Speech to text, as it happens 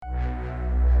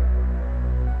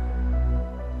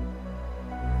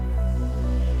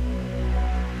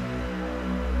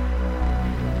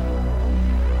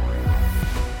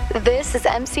This is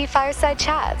MC Fireside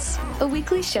Chats, a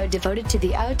weekly show devoted to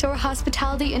the outdoor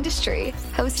hospitality industry,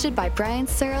 hosted by Brian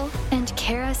Searle and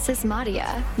Kara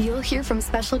Sismadia. You'll hear from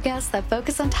special guests that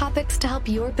focus on topics to help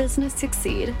your business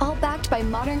succeed, all backed by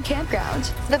Modern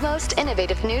Campground, the most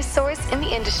innovative news source in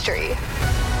the industry.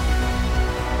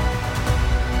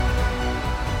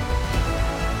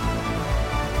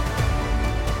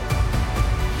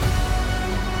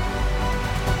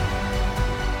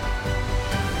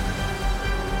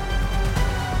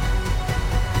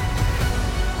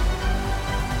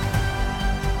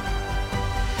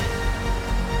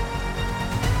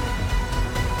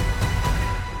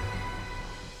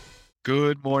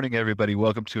 Good morning, everybody.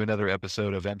 Welcome to another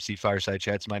episode of MC Fireside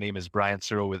Chats. My name is Brian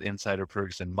Searle with Insider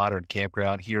Perks and Modern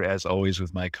Campground, here as always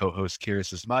with my co-host Kara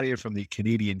Sismadia from the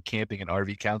Canadian Camping and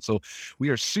RV Council. We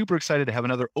are super excited to have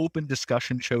another open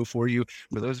discussion show for you.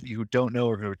 For those of you who don't know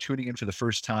or who are tuning in for the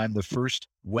first time, the first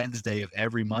Wednesday of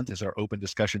every month is our open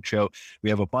discussion show. We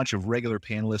have a bunch of regular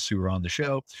panelists who are on the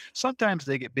show. Sometimes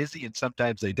they get busy and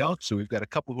sometimes they don't. So we've got a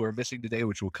couple who are missing today,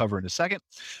 which we'll cover in a second.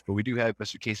 But we do have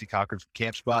Mr. Casey Cochran from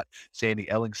CampSpot, Sandy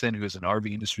Ellingson, who is an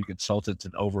RV industry consultant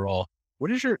and overall.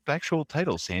 What is your actual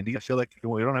title, Sandy? I feel like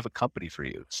we don't have a company for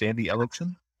you. Sandy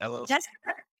Ellingson? LLC?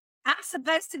 I'm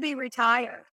supposed to be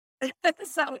retired.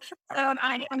 so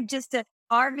I'm just an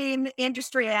RV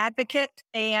industry advocate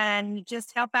and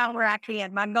just help out where I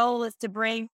can. My goal is to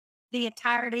bring the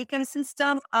entire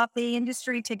ecosystem of the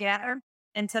industry together.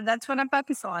 And so that's what I'm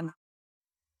focused on.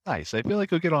 Nice. I feel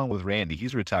like we'll get on with Randy.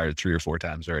 He's retired 3 or 4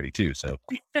 times already too. So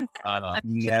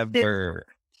never.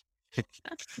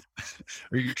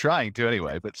 Or you're trying to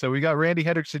anyway. But so we got Randy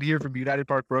Hendrickson here from United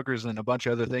Park Brokers and a bunch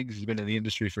of other things. He's been in the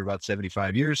industry for about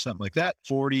 75 years, something like that.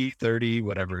 40, 30,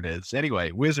 whatever it is.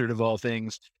 Anyway, wizard of all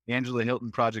things, Angela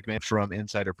Hilton, project manager from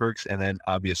Insider Perks. And then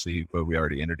obviously we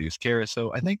already introduced Kara.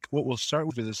 So I think what we'll start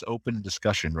with this open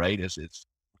discussion, right, is it's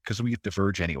because we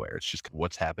diverge anywhere. It's just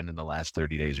what's happened in the last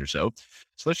 30 days or so.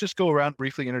 So let's just go around,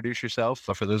 briefly introduce yourself.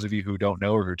 For those of you who don't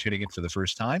know or who are tuning in for the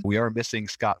first time, we are missing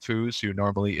Scott Foos, who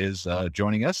normally is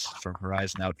joining us from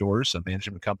Horizon Outdoors, a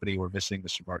management company. We're missing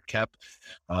Mr. Mark Kep,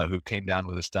 who came down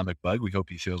with a stomach bug. We hope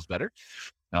he feels better.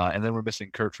 And then we're missing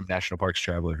Kurt from National Parks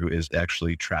Traveler, who is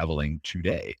actually traveling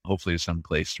today, hopefully to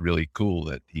someplace really cool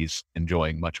that he's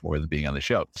enjoying much more than being on the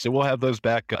show. So we'll have those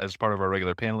back as part of our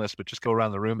regular panelists, but just go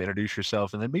around the room, introduce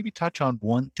yourself, and then maybe touch on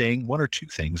one or two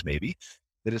things maybe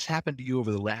that has happened to you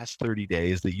over the last 30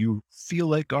 days that you feel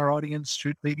like our audience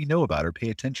should maybe know about or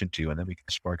pay attention to, and then we can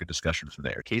spark a discussion from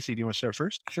there. Casey, do you want to start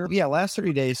first? Sure. Yeah, last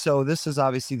 30 days. So this is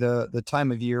obviously the time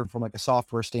of year from like a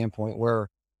software standpoint where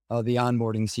the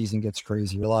onboarding season gets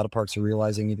crazy. A lot of parks are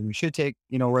realizing either we should take,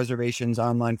 reservations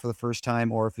online for the first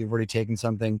time, or if you've already taken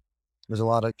something, there's a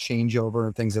lot of changeover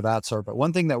and things of that sort. But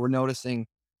one thing that we're noticing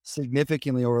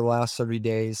significantly over the last 30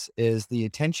 days is the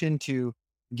attention to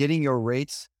getting your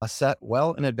rates set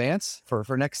well in advance for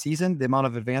next season. The amount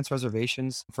of advanced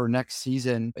reservations for next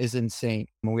season is insane.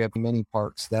 We have many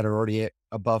parks that are already at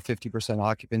above 50%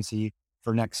 occupancy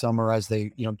for next summer as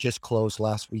they, just closed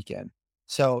last weekend.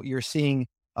 So you're seeing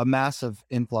a massive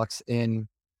influx in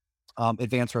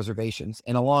advanced reservations.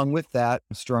 And along with that,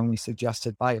 strongly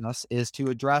suggested by us, is to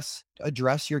address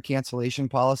your cancellation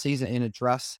policies and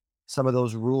address some of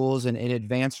those rules and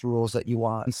advanced rules that you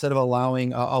want. Instead of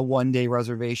allowing a one-day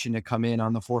reservation to come in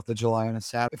on the 4th of July on a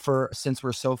Saturday, since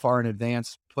we're so far in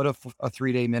advance, put a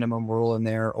 3-day minimum rule in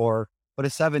there, or put a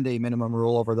 7-day minimum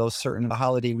rule over those certain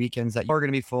holiday weekends that are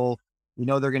going to be full.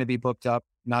 They're going to be booked up.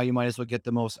 Now you might as well get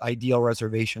the most ideal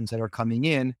reservations that are coming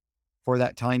in for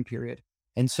that time period.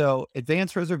 And so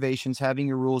advanced reservations, having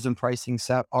your rules and pricing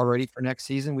set already for next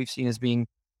season, we've seen as being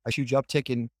a huge uptick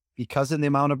in, because of the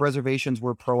amount of reservations,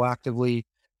 we're proactively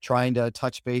trying to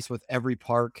touch base with every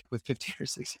park with 50 or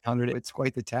 600. It's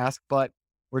quite the task, but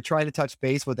we're trying to touch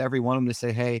base with every one of them to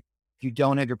say, hey, if you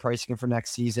don't have your pricing for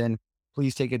next season,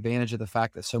 please take advantage of the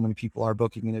fact that so many people are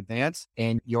booking in advance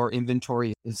and your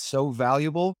inventory is so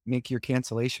valuable. Make your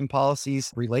cancellation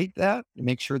policies relate that,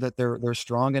 make sure that they're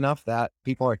strong enough that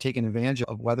people are taking advantage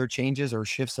of weather changes or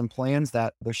shifts in plans,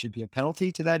 that there should be a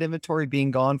penalty to that inventory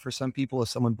being gone for some people if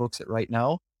someone books it right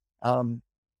now. And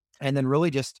then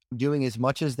really just doing as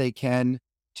much as they can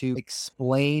to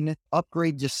explain,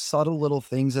 upgrade just subtle little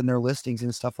things in their listings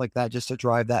and stuff like that, just to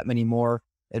drive that many more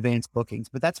advanced bookings.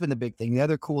 But that's been the big thing. The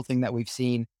other cool thing that we've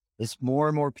seen is more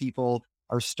and more people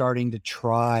are starting to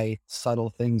try subtle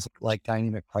things like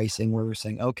dynamic pricing, where we're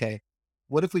saying, okay,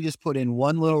 what if we just put in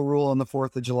one little rule on the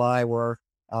 4th of July where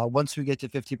Once we get to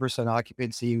 50%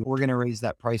 occupancy, we're going to raise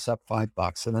that price up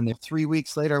 $5. And then 3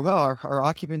 weeks later, well, our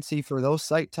occupancy for those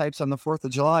site types on the 4th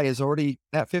of July is already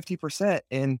at 50%.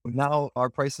 And now our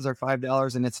prices are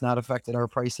 $5 and it's not affected our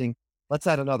pricing. Let's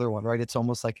add another one, right? It's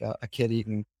almost like a kid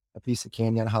eating a piece of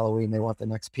candy on Halloween. They want the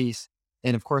next piece.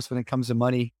 And of course, when it comes to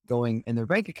money going in their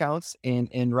bank accounts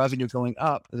and revenue going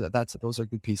up, those are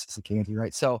good pieces of candy,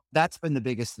 right? So that's been the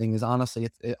biggest thing is honestly,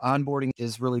 onboarding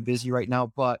is really busy right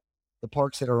now, but the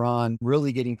parks that are on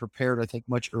really getting prepared, I think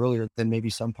much earlier than maybe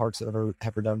some parks that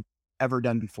have ever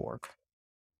done before.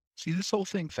 See, this whole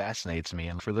thing fascinates me.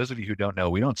 And for those of you who don't know,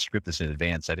 we don't script this in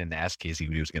advance. I didn't ask Casey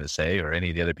what he was going to say or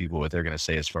any of the other people what they're going to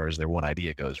say as far as their one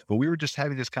idea goes. But we were just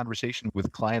having this conversation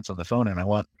with clients on the phone, and I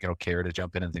want, Kara to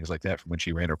jump in and things like that from when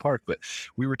she ran her park. But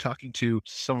we were talking to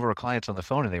some of our clients on the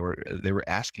phone, and they were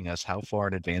asking us, how far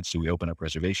in advance do we open up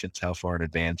reservations? How far in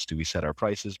advance do we set our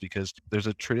prices? Because there's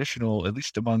a traditional, at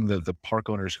least among the park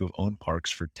owners who have owned parks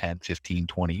for 10, 15,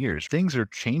 20 years, things are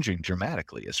changing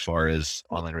dramatically as far as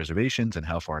online reservations and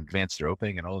how far in advance they're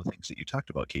opening and all the things that you talked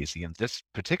about, Casey. And this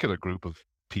particular group of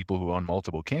people who own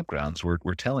multiple campgrounds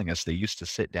were telling us they used to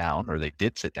sit down, or they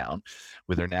did sit down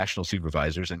with their national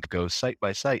supervisors and go site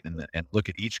by site and look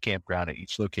at each campground at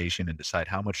each location and decide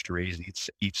how much to raise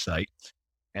each site.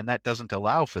 And that doesn't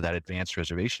allow for that advanced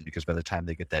reservation because by the time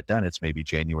they get that done, it's maybe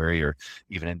January or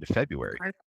even into February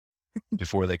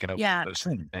before they can open those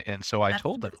things. And so I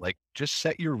told them, like, just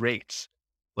set your rates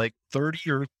like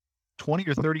 30 or 20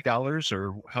 or $30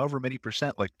 or however many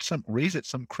percent, like raise it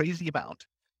some crazy amount.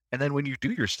 And then when you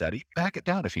do your study, back it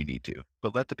down if you need to,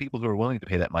 but let the people who are willing to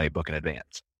pay that money book in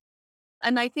advance.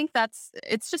 And I think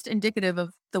it's just indicative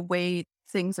of the way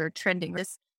things are trending.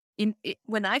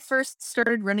 When I first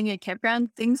started running a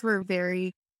campground, things were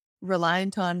very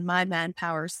reliant on my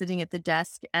manpower sitting at the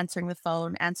desk, answering the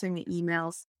phone, answering the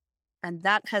emails. And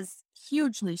that has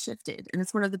hugely shifted. And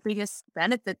it's one of the biggest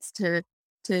benefits to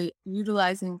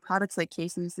utilizing products like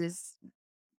Casey's is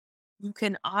you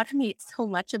can automate so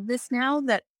much of this now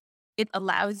that it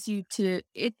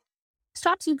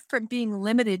stops you from being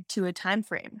limited to a time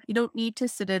frame. You don't need to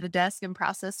sit at a desk and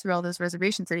process through all those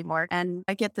reservations anymore. And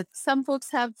I get that some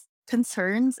folks have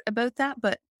concerns about that,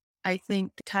 but I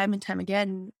think time and time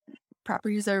again,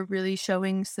 properties are really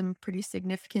showing some pretty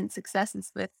significant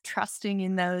successes with trusting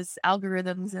in those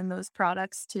algorithms and those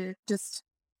products to just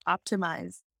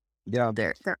optimize their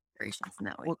operations in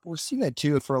that way. We're seeing that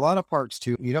too. For a lot of parks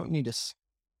too, you don't need to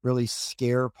really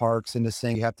scare parks into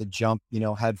saying you have to jump,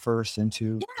 head first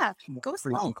into go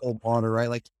freezing cold water, right?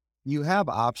 Like you have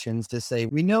options to say,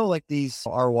 we know like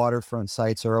our waterfront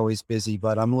sites are always busy,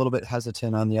 but I'm a little bit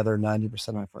hesitant on the other 90%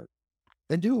 of my park.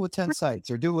 Then do it with 10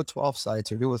 sites or do it with 12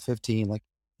 sites or do it with 15. Like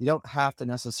you don't have to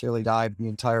necessarily dive the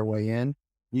entire way in.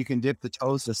 You can dip the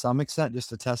toes to some extent just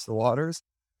to test the waters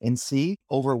and see.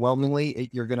 Overwhelmingly,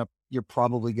 you're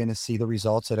probably going to see the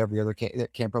results that every other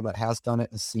camper that has done it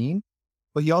has seen.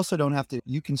 But you also don't have to,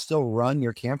 you can still run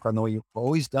your campground the way you've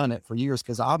always done it for years,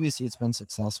 because obviously it's been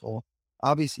successful.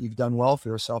 Obviously you've done well for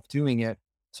yourself doing it.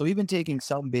 So even taking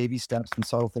some baby steps and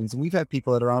subtle things, and we've had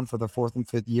people that are on for the 4th and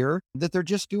 5th year that they're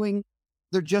just doing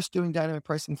dynamic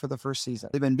pricing for the first season.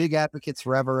 They've been big advocates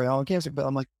forever and all cancer, but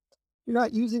I'm like, you're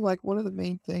not using like one of the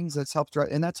main things that's helped drive,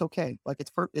 and that's okay. Like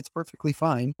it's perfectly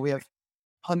fine. We have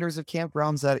hundreds of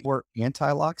campgrounds that were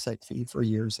anti-lock site fee for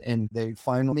years, and they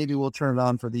finally maybe we'll turn it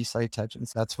on for these site types, and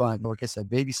that's fine. But like I said,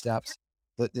 baby steps.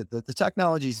 The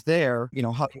technology's there.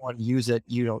 How you want to use it.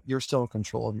 You're still in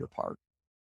control of your park.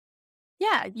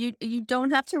 Yeah, you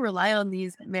don't have to rely on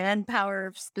these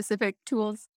manpower specific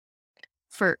tools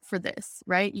for this,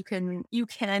 right? You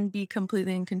can be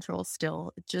completely in control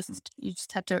still. You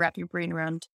just have to wrap your brain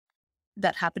around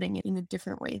that happening in a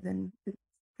different way than it's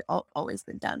always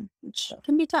been done, which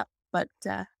can be tough, but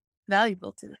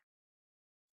valuable too.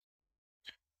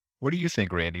 What do you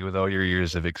think, Randy, with all your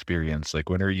years of experience? Like,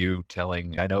 when are you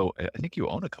I think you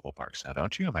own a couple parks now,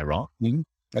 don't you? Am I wrong? Mm-hmm.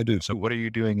 I do. So what are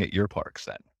you doing at your parks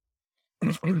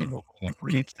then?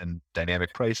 Rates and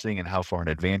dynamic pricing and how far in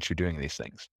advance you're doing these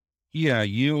things. Yeah,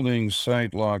 yielding,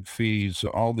 site lock fees,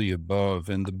 all the above.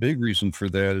 And the big reason for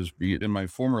that is in my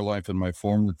former life, in my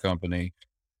former company,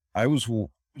 I was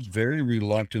very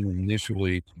reluctant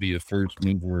initially to be a first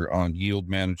mover on yield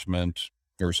management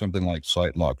or something like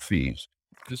site lock fees.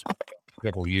 Just a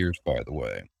couple of years, by the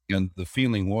way. And the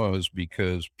feeling was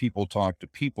because people talk to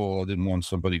people, I didn't want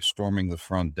somebody storming the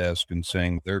front desk and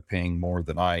saying they're paying more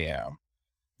than I am.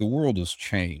 the world has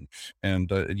changed,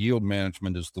 and yield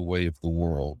management is the way of the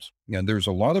world. And there's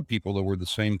a lot of people that were the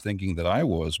same thinking that I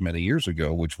was many years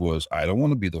ago, which was, I don't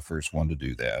want to be the first one to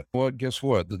do that. Well, guess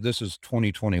what? This is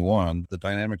 2021. The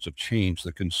dynamics have changed.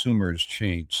 The consumer has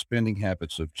changed. Spending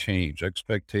habits have changed.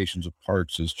 Expectations of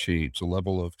parts has changed. The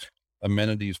level of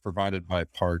amenities provided by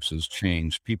parts has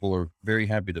changed. People are very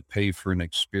happy to pay for an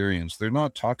experience. They're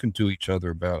not talking to each other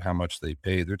about how much they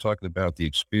pay. They're talking about the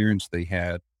experience they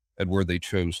had and where they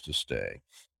chose to stay.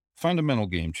 Fundamental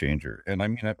game changer. And I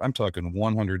mean, I'm talking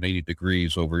 180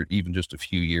 degrees over even just a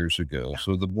few years ago.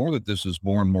 So the more that this is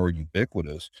more and more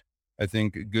ubiquitous, I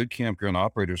think good campground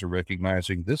operators are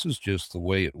recognizing this is just the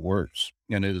way it works,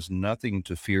 and it is nothing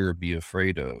to fear or be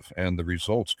afraid of. And the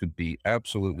results could be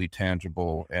absolutely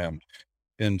tangible and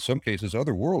in some cases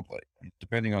otherworldly,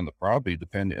 depending on the property,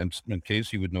 and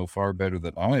Casey would know far better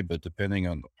than I, but depending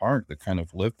on the park, the kind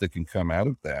of lift that can come out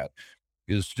of that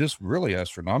is just really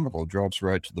astronomical. It drops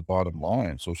right to the bottom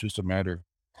line. So it's just a matter of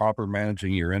proper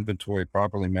managing your inventory,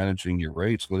 properly managing your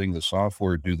rates, letting the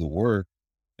software do the work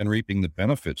and reaping the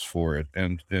benefits for it.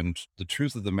 And the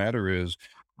truth of the matter is,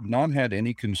 not had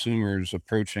any consumers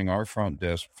approaching our front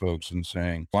desk folks and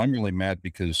saying, well, I'm really mad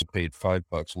because you paid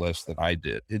 $5 less than I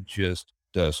did. It just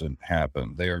doesn't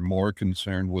happen. They are more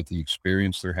concerned with the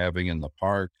experience they're having in the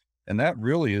park. And that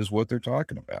really is what they're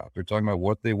talking about. They're talking about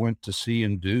what they went to see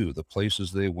and do, the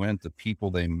places they went, the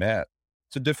people they met.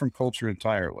 It's a different culture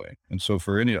entirely. And so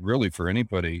for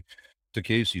anybody, to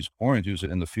Casey's point, who's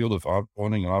in the field of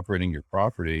owning and operating your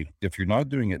property, if you're not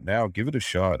doing it now, give it a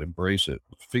shot, embrace it,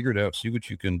 figure it out, see what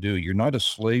you can do. You're not a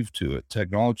slave to it.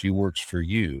 Technology works for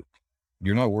you.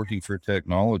 You're not working for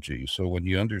technology. So when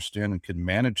you understand and can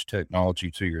manage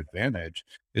technology to your advantage,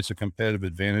 it's a competitive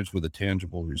advantage with a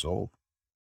tangible result.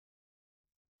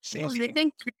 I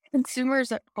think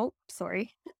consumers are, oh,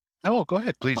 sorry. Oh, go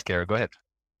ahead, please, Kara. Go ahead.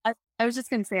 I was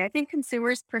just going to say, I think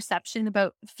consumers' perception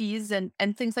about fees and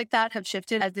things like that have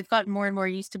shifted as they've gotten more and more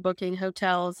used to booking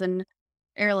hotels and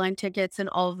airline tickets and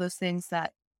all of those things,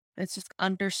 that it's just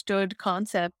understood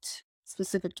concept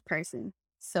specific to pricing.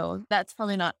 So that's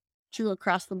probably not true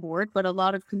across the board, but a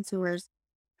lot of consumers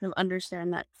kind of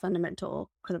understand that fundamental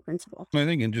kind of principle. I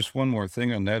think, and just one more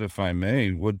thing on that, if I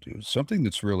may, something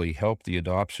that's really helped the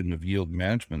adoption of yield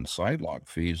management and side lock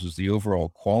fees is the overall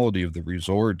quality of the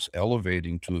resorts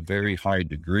elevating to a very high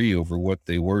degree over what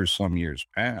they were some years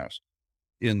past.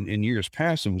 In years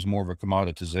past, it was more of a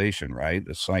commoditization, right?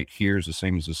 A site here is the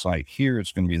same as a site here.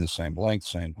 It's going to be the same length,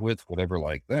 same width, whatever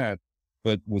like that.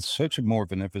 But with such a more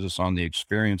of an emphasis on the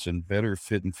experience and better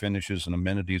fit and finishes and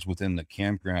amenities within the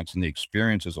campgrounds and the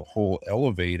experience as a whole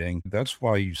elevating, that's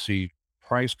why you see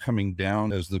price coming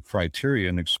down as the criteria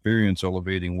and experience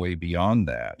elevating way beyond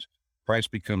that. Price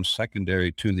becomes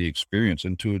secondary to the experience.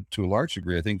 And to a large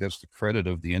degree, I think that's the credit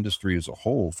of the industry as a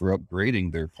whole for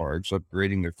upgrading their parks,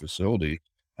 upgrading their facility,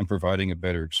 and providing a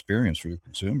better experience for the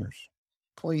consumers.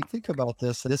 Well, you think about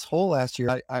this whole last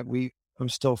year, I'm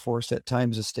still forced at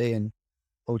times to stay in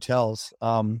hotels.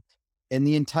 In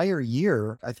the entire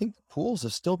year, I think the pools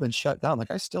have still been shut down.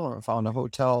 Like I still haven't found a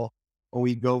hotel when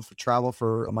we go for travel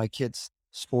for my kids'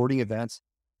 sporting events.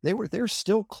 They're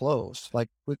still closed.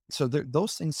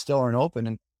 Those things still aren't open.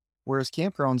 And whereas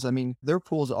campgrounds, I mean, their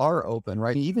pools are open,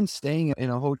 right? Even staying in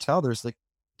a hotel, there's like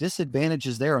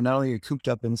disadvantages there. Not only are you cooped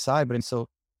up inside, but so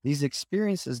these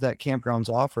experiences that campgrounds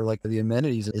offer, like the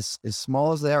amenities, as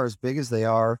small as they are, as big as they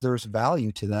are, there's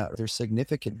value to that. There's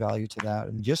significant value to that.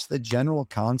 And just the general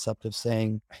concept of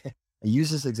saying, I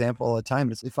use this example all the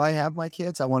time. It's if I have my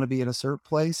kids, I want to be in a certain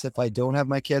place. If I don't have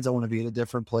my kids, I want to be in a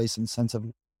different place in the sense of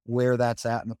where that's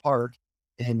at in the park.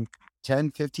 And 10,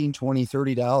 15, 20,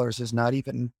 $30 is not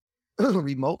even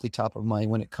remotely top of mind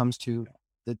when it comes to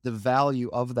the value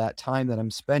of that time that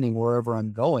I'm spending wherever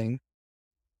I'm going.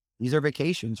 These are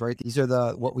vacations, right? These are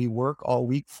what we work all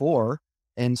week for.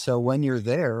 And so when you're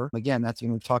there, again,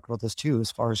 we talk about this too,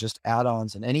 as far as just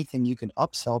add-ons and anything you can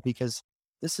upsell, because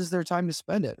this is their time to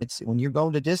spend it. It's when you're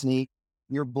going to Disney,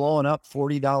 you're blowing up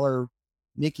 $40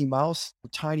 Mickey Mouse, a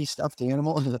tiny stuffed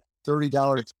animal, and a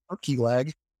 $30 turkey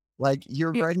leg. Like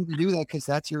you're ready to do that because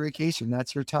that's your vacation.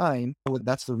 That's your time.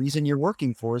 That's the reason you're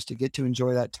working for, is to get to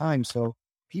enjoy that time. So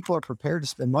people are prepared to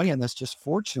spend money on this. Just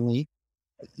fortunately,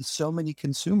 so many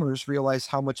consumers realize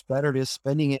how much better it is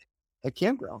spending it at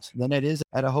campgrounds than it is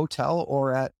at a hotel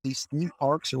or at these theme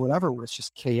parks or whatever, where it's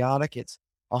just chaotic. It's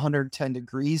 110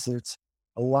 degrees. There's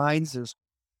lines. There's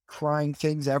crying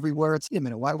things everywhere. It's,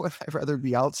 why would I rather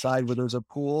be outside where there's a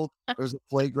pool, there's a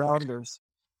playground, there's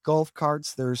golf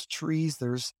carts, there's trees,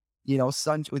 there's,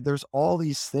 sun, there's all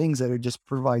these things that are just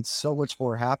provide so much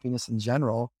more happiness in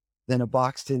general. than a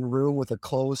boxed in room with a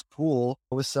closed pool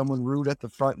with someone rude at the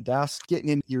front desk getting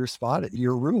into your spot at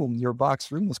your room, your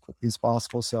box room as quickly as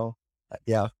possible. So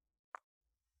yeah.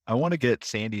 I want to get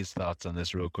Sandy's thoughts on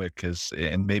this real quick because,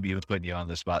 and maybe even putting you on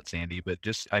the spot, Sandy, but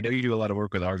just, I know you do a lot of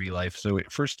work with RV Life. So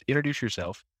first, introduce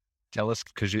yourself. Tell us,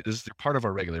 because this is part of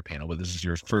our regular panel, but this is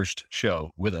your first show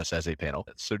with us as a panel.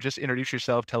 So just introduce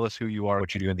yourself, tell us who you are,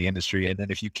 what you do in the industry, and then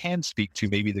if you can speak to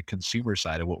maybe the consumer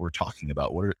side of what we're talking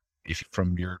about, what are, if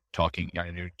from your talking,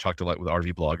 I know you talked a lot with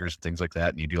RV bloggers and things like that,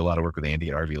 and you do a lot of work with Andy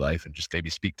at RV Life, and just maybe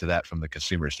speak to that from the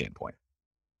consumer standpoint.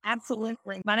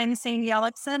 Absolutely. My name is Sandy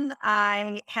Ellison.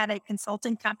 I had a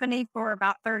consulting company for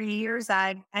about 30 years.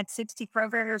 I had 60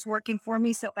 programmers working for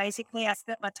me. So basically, I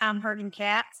spent my time herding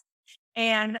cats,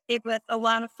 and it was a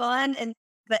lot of fun.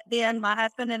 But then my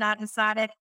husband and I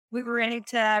decided we were ready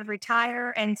to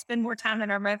retire and spend more time in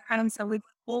our motorhome. So we were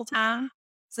full time.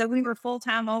 So we were full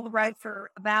time on the road for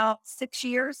about 6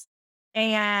 years.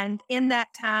 And in that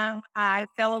time, I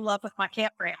fell in love with my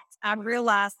campgrounds. I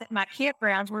realized that my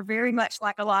campgrounds were very much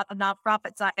like a lot of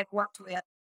nonprofits I had worked with.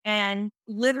 And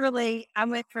literally, I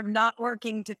went from not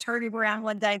working to turning around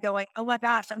one day going, oh my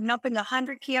gosh, I'm dumping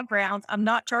 100 campgrounds. I'm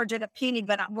not charging a penny,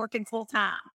 but I'm working full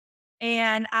time.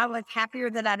 And I was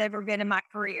happier than I'd ever been in my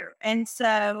career. And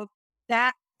so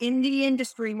that in the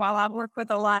industry, while I work with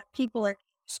a lot of people in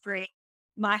the industry,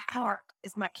 my heart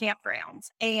is my campgrounds.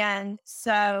 And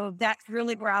so that's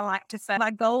really where I like to say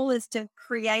my goal is to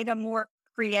create a more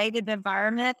creative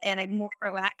environment and a more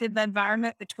proactive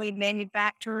environment between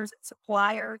manufacturers,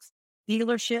 suppliers,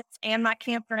 dealerships, and my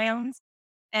campgrounds.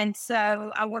 And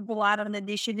so I work a lot on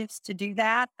initiatives to do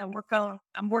that. I'm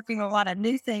working on a lot of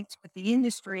new things with the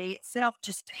industry itself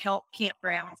just to help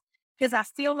campgrounds because I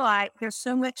feel like there's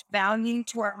so much value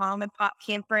to our mom and pop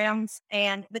campgrounds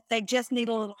but they just need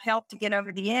a little help to get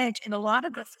over the edge. And a lot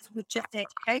of this is with just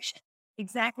education,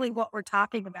 exactly what we're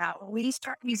talking about. When we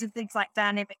start using things like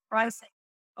dynamic pricing,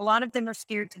 a lot of them are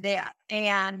scared to death.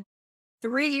 And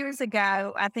 3 years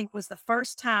ago, I think was the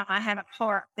first time I had a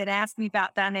park that asked me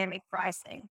about dynamic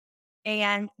pricing.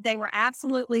 And they were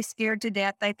absolutely scared to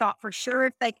death. They thought for sure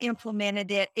if they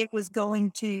implemented it, it was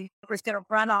going to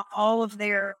run off all of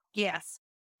their guests.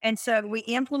 And so we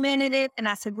implemented it, and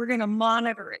I said, we're going to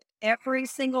monitor it. Every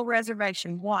single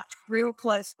reservation, watch real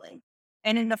closely.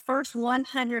 And in the first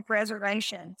 100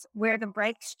 reservations where the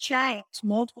rates changed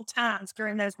multiple times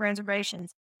during those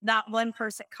reservations, not one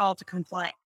person called to complain.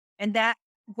 And that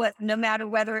was no matter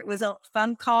whether it was a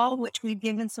phone call, which we've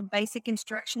given some basic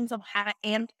instructions on how to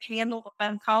handle the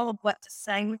phone call of what to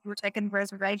say when we're taking a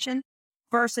reservation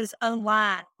versus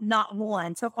online, not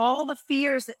one. So all the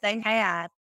fears that they had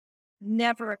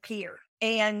never appear.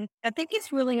 And I think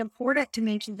it's really important to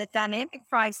mention that dynamic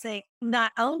pricing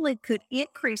not only could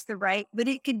increase the rate, but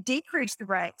it could decrease the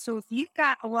rate. So if you've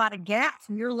got a lot of gaps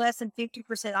and you're less than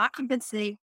 50%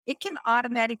 occupancy, it can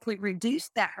automatically reduce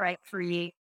that rate for you.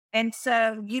 And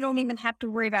so you don't even have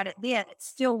to worry about it then. It's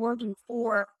still working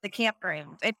for the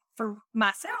campground. And for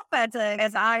myself as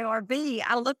IRB,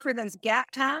 I look for those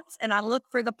gap times and I look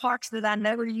for the parks that I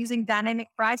know are using dynamic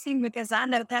pricing because I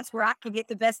know that's where I can get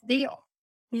the best deal.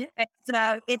 Yeah. And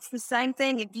so it's the same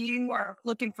thing if you are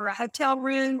looking for a hotel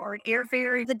room or an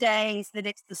airfare, the days that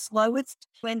it's the slowest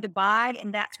when to buy,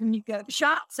 and that's when you go to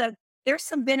shop. So there's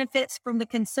some benefits from the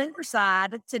consumer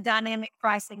side to dynamic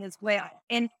pricing as well.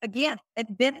 And again,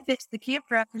 it benefits the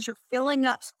campground because you're filling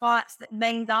up spots that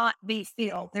may not be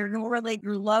filled. They're normally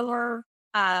your lower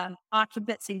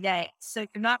occupancy days. So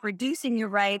you're not reducing your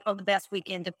rate on the best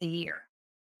weekend of the year.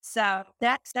 So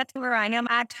that's where I am.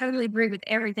 I totally agree with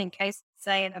everything Casey is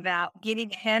saying about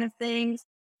getting ahead of things,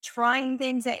 trying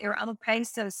things at your own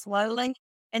pace so slowly.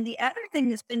 And the other thing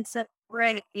that's been so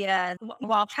great is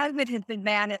while COVID has been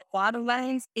bad in a lot of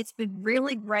ways, it's been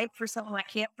really great for some of my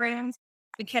campgrounds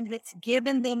because it's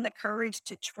given them the courage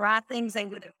to try things they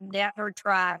would have never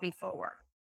tried before.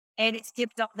 And it's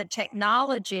given them the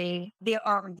technology, the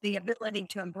ability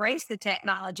to embrace the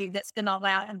technology that's going to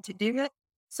allow them to do it.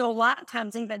 So a lot of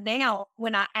times, even now,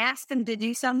 when I ask them to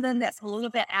do something that's a little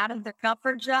bit out of their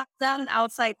comfort zone, I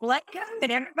would say, let go,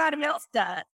 and everybody else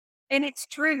does. And it's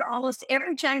true, almost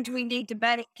every change we need to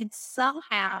make can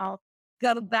somehow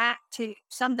go back to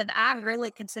something I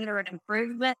really consider an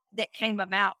improvement that came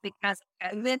about because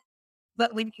of COVID.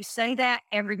 But when you say that,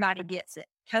 everybody gets it.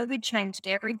 COVID changed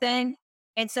everything.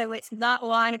 And so it's not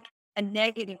like a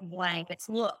negative way. It's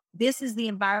look, this is the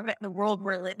environment and the world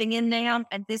we're living in now,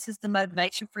 and this is the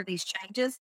motivation for these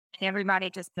changes, and everybody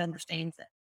just understands it.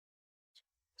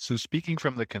 So speaking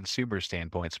from the consumer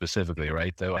standpoint specifically,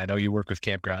 right? Though I know you work with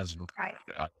campgrounds, and Right.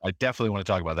 I definitely want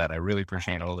to talk about that. I really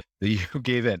appreciate all that you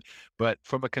gave in. But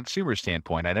from a consumer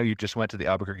standpoint, I know you just went to the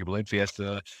Albuquerque Balloon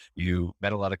Fiesta. You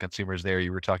met a lot of consumers there.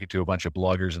 You were talking to a bunch of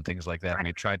bloggers and things like that. And Right.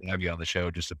 we tried to have you on the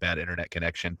show, just a bad internet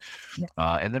connection. Yeah.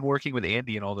 And then working with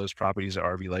Andy and all those properties at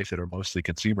RV Life that are mostly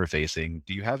consumer facing.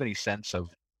 Do you have any sense of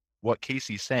what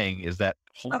Casey's saying? Is that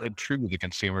Oh, holding true with the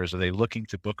consumers? Are they looking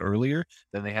to book earlier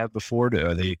than they have before?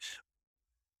 Are they,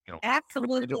 you know,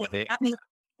 absolutely. are they, I mean,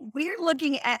 we're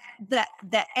looking at the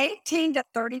 18 to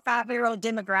 35-year-old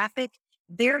demographic.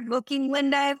 Their booking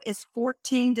window is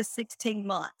 14 to 16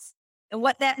 months. And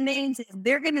what that means is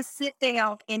they're going to sit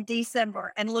down in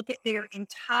December and look at their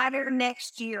entire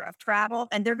next year of travel,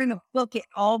 and they're going to book it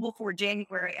all before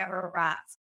January ever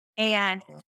arrives. And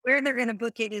where they're going to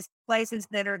book it is places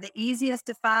that are the easiest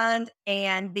to find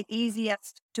and the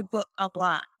easiest to book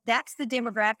online. That's the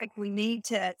demographic we need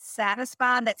to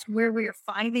satisfy. That's where we're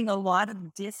finding a lot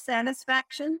of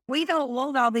dissatisfaction. We don't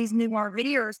want all these new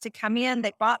RVers to come in.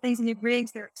 They bought these new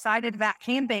rigs. They're excited about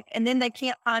camping, and then they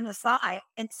can't find a site.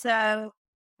 And so,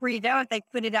 where you know it, they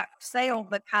put it up for sale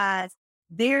because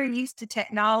they're used to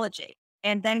technology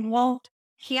and they want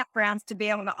campgrounds to be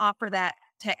able to offer that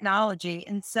technology.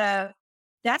 And so,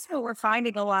 that's what we're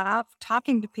finding a lot of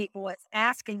talking to people is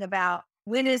asking about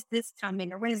when is this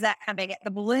coming or when is that coming? At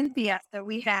the Balloon Fiesta,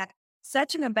 we had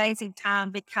such an amazing time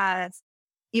because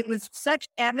it was such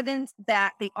evidence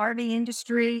that the RV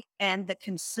industry and the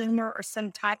consumer are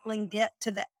some tightly knit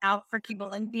to the Albuquerque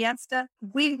Balloon Fiesta.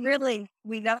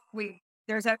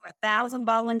 There's over 1,000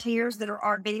 volunteers that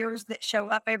are RVers that show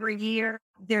up every year.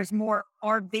 There's more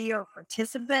RVer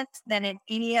participants than in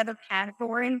any other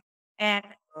category. And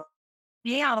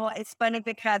yeah, it's funny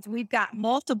because we've got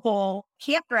multiple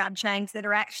campground chains that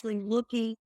are actually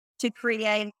looking to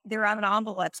create their own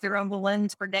envelopes, their own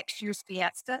balloons for next year's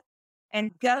fiesta.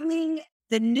 And going,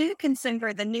 the new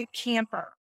consumer, the new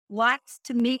camper likes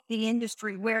to meet the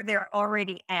industry where they're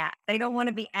already at. They don't want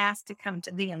to be asked to come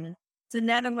to them. So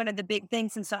another one of the big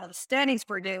things in some of the studies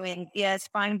we're doing is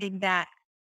finding that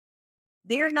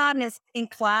they're not as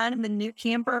inclined, the new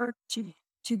camper, to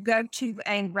go to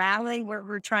a rally where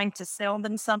we're trying to sell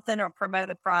them something or promote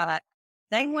a product.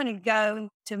 They want to go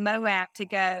to Moab to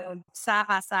go side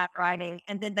by side riding,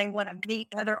 and then they want to meet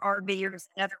other RVers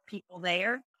and other people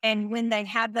there. And when they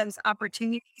have those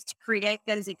opportunities to create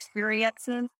those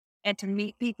experiences and to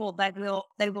meet people,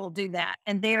 they will do that.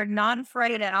 And they are not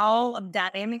afraid at all of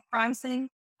dynamic pricing,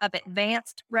 of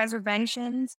advanced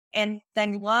reservations, and they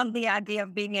love the idea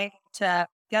of being able to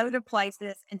go to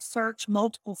places and search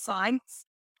multiple sites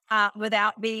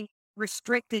without being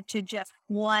restricted to just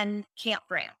one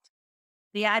campground.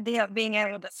 The idea of being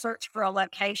able to search for a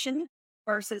location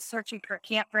versus searching for a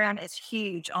campground is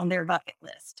huge on their bucket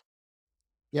list.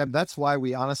 Yeah, that's why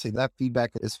we honestly, that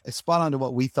feedback is spot on to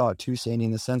what we thought too, Sandy,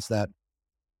 in the sense that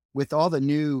with all the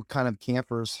new kind of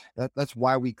campers, that's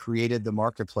why we created the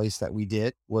marketplace that we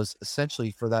did, was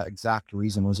essentially for that exact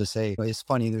reason, was to say, it's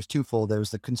funny, there's twofold.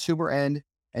 There's the consumer end,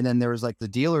 and then there was like the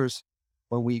dealers.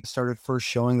 When we started first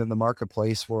showing them the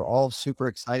marketplace, we're all super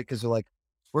excited because they're like,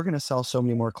 we're going to sell so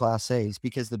many more Class A's,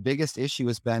 because the biggest issue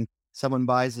has been someone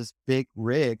buys this big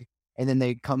rig and then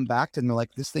they come back to them, they're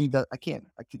like, this thing, this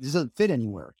doesn't fit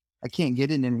anywhere. I can't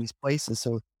get it in these places.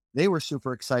 So they were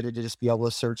super excited to just be able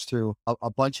to search through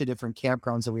a bunch of different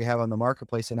campgrounds that we have on the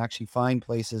marketplace and actually find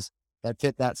places that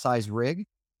fit that size rig.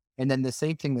 And then the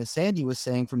same thing that Sandy was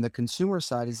saying from the consumer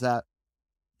side is that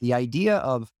the idea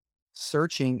of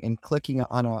searching and clicking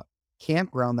on a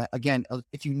campground that, again,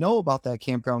 if you know about that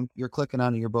campground, you're clicking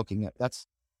on it, you're booking it. That's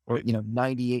where,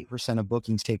 98% of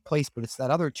bookings take place, but it's that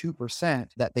other 2%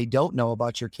 that they don't know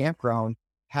about your campground,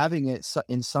 having it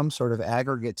in some sort of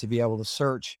aggregate to be able to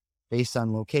search based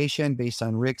on location, based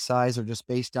on rig size, or just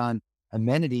based on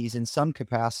amenities in some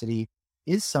capacity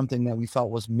is something that we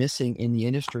felt was missing in the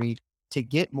industry to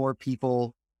get more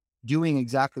people doing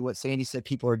exactly what Sandy said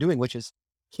people are doing, which is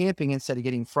camping instead of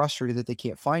getting frustrated that they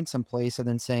can't find some place and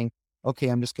then saying, okay,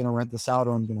 I'm just going to rent this out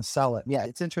or I'm going to sell it. Yeah,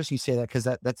 it's interesting you say that because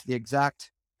that's the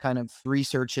exact kind of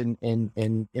research and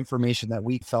information that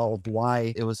we felt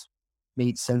why it was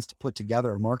made sense to put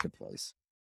together a marketplace.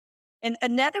 And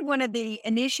another one of the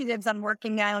initiatives I'm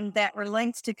working on that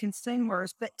relates to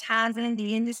consumers, but ties in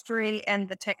the industry and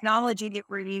the technology that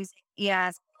we're using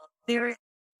is there is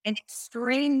an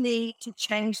extreme need to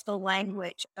change the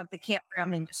language of the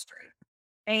campground industry.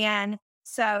 And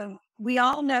so we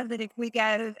all know that if we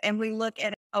go and we look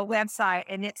at a website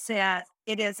and it says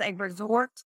it is a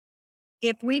resort,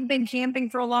 if we've been camping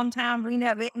for a long time, we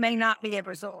know it may not be a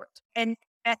resort. And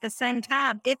at the same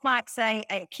time, it might say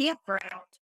a campground,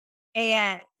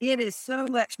 And it is so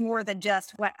much more than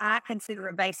just what I consider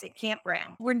a basic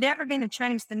campground. We're never going to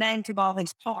change the name to all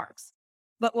these parks.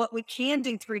 But what we can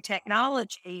do through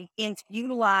technology is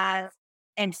utilize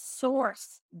and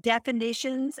source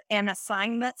definitions and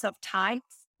assignments of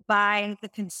types by the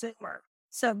consumer.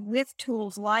 So with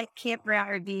tools like campground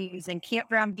reviews and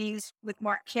campground views with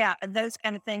Marquette and those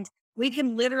kind of things, we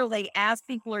can literally, as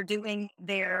people are doing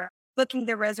their booking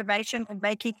their reservation and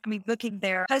booking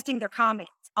their posting their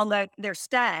comments on their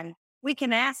stay, we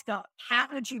can ask them, how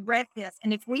did you rate this?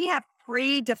 And if we have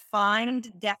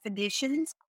predefined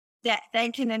definitions that they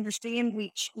can understand,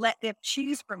 we let them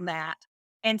choose from that.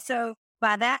 And so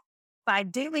by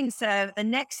doing so, the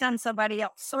next time somebody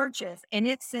else searches and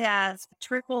it says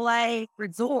AAA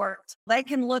resort, they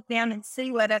can look down and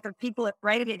see what other people have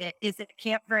rated it. Is it a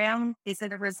campground? Is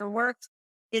it a resort?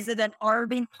 Is it an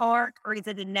RV park, or is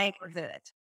it a neighborhood?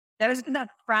 Those are the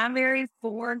primary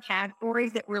four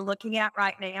categories that we're looking at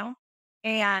right now.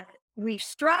 And we've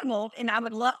struggled, and I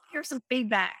would love to hear some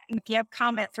feedback. If you have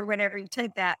comments or whatever, you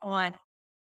take that on.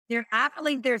 I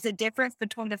believe there's a difference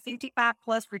between the 55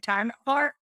 plus retirement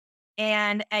park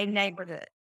and a neighborhood.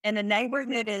 And a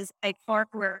neighborhood is a park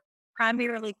where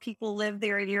primarily people live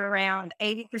there year round.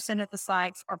 80% of the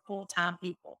sites are full-time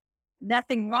people.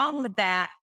 Nothing wrong with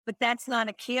that, but that's not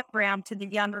a campground to the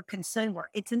younger consumer.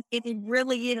 It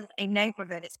really is a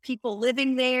neighborhood. It's people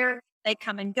living there. They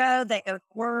come and go. They go to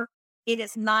work. It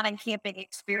is not a camping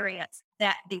experience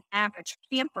that the average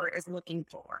camper is looking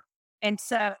for. And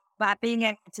so by being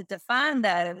able to define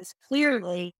those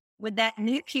clearly, when that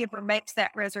new camper makes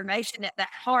that reservation at that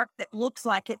park that looks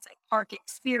like it's a park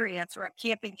experience or a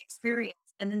camping experience,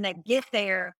 and then they get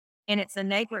there and it's a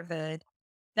neighborhood,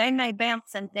 they may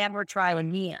bounce and never try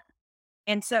again.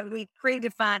 And so we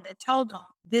predefined and told them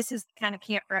this is the kind of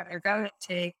campground they're going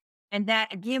to. And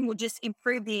that again will just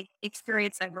improve the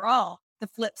experience overall. The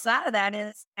flip side of that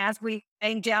is, as we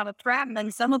age out of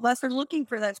traveling, some of us are looking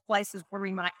for those places where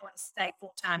we might want to stay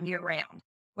full time year round,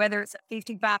 whether it's a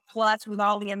 55 plus with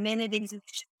all the amenities and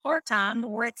part time,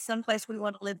 or it's someplace we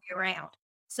want to live year round.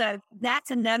 So that's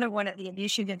another one of the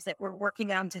initiatives that we're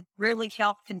working on to really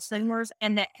help consumers,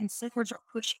 and that consumers are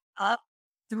pushing up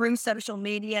through social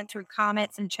media and through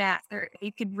comments and chats.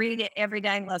 You could read it every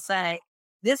day. Let's say,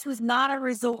 this was not a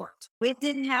resort. It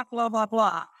didn't have blah, blah,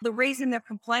 blah. The reason they're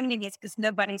complaining is because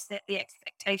nobody set the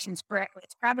expectations correctly.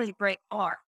 It's probably a great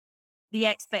art. The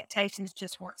expectations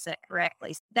just weren't set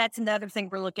correctly. That's another thing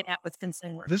we're looking at with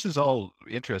consumers. This is all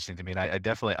interesting to me. And I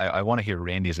definitely, I want to hear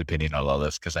Randy's opinion on all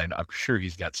this, because I'm sure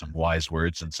he's got some wise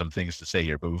words and some things to say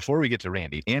here. But before we get to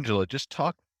Randy, Angela, just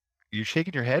talk. You're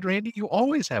shaking your head, Randy? You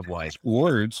always have wise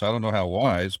words. I don't know how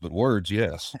wise, but words,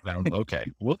 yes. Okay.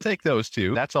 We'll take those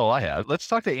two. That's all I have. Let's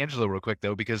talk to Angela real quick,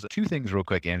 though, because two things real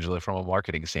quick, Angela, from a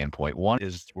marketing standpoint. One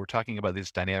is we're talking about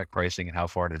this dynamic pricing and how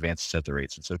far in advance to set the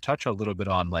rates. And so touch a little bit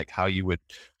on like how you would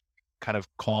kind of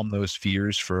calm those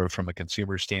fears from a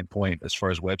consumer standpoint as far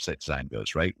as website design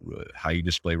goes, right? How you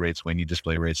display rates, when you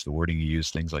display rates, the wording you use,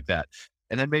 things like that.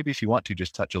 And then maybe if you want to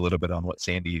just touch a little bit on what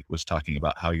Sandy was talking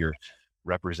about, how you're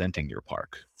representing your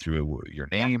park through your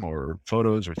name or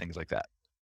photos or things like that.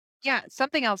 Yeah,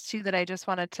 something else too that I just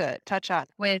wanted to touch on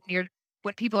when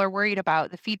people are worried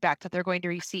about the feedback that they're going to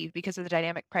receive because of the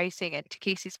dynamic pricing, and to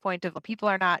Casey's point of people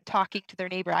are not talking to their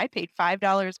neighbor, I paid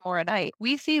 $5 more a night.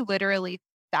 We see literally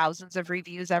thousands of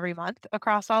reviews every month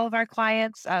across all of our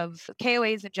clients of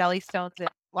KOAs and Jellystones and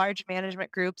large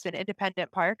management groups and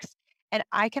independent parks. And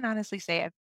I can honestly say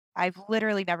I've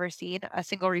literally never seen a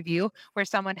single review where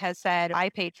someone has said, I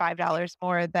paid $5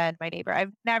 more than my neighbor.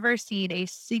 I've never seen a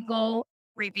single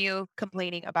review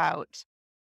complaining about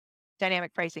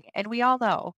dynamic pricing. And we all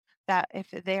know that if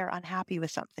they're unhappy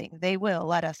with something, they will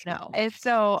let us know. And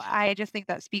so I just think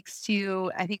that speaks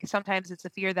to, I think sometimes it's a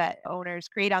fear that owners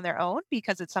create on their own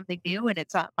because it's something new and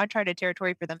it's uncharted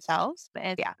territory for themselves.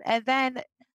 And yeah. And then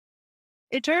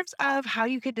in terms of how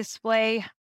you can display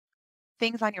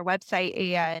things on your website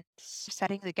and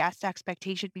setting the guest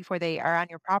expectation before they are on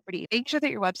your property, make sure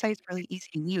that your website is really easy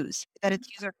to use, that it's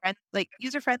user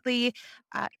friendly,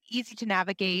 easy to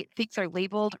navigate. Things are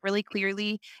labeled really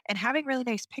clearly, and having really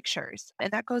nice pictures.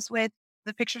 And that goes with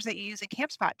the pictures that you use in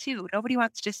CampSpot too. Nobody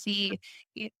wants to see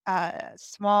a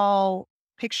small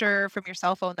picture from your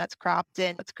cell phone that's cropped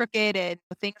and it's crooked and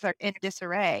things are in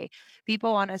disarray.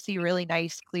 People want to see really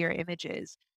nice, clear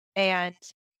images. And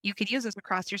you can use those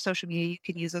across your social media. You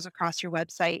can use those across your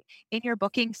website in your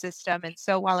booking system. And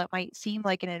so while it might seem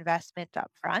like an investment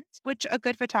up front, which a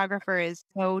good photographer is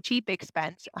no cheap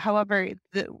expense, however,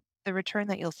 the return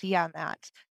that you'll see on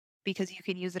that because you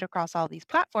can use it across all these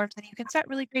platforms and you can set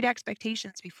really great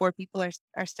expectations before people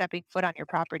are stepping foot on your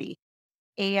property.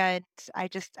 And I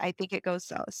think it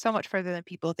goes so much further than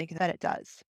people think that it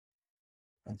does.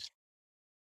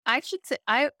 I should say,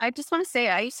 I just want to say,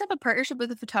 I used to have a partnership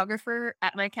with a photographer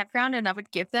at my campground, and I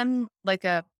would give them like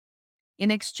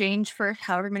in exchange for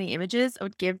however many images, I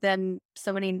would give them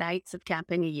so many nights of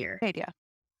camping a year. Great idea.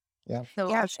 Yeah. So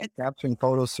Yeah, Capturing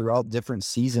photos throughout different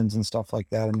seasons and stuff like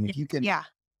that. I mean, yeah,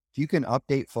 if you can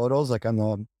update photos like on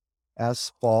the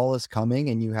as fall is coming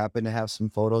and you happen to have some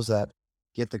photos that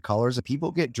get the colors, people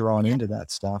get drawn into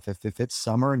that stuff. If it's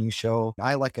summer and you show,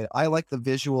 I like the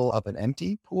visual of an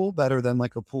empty pool better than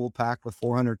like a pool packed with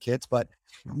 400 kids. But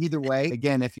either way,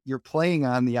 again, if you're playing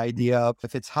on the idea of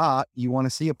if it's hot, you want to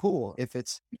see a pool. If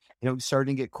it's,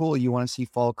 starting to get cool, you want to see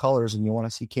fall colors and you want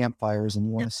to see campfires and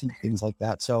you want to see things like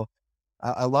that. So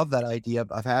I love that idea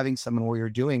of having someone where you're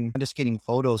doing just getting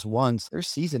photos once. There's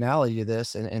seasonality to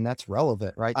this, and that's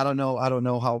relevant, right? I don't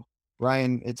know how,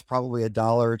 Ryan, it's probably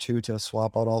 $1 or $2 to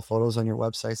swap out all photos on your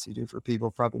websites you do for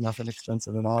people. Probably nothing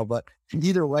expensive at all. But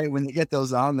either way, when they get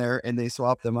those on there and they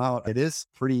swap them out, it is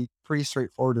pretty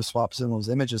straightforward to swap some of those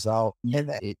images out.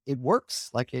 And it works.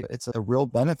 Like it's a real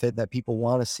benefit that people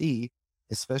want to see,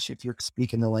 especially if you're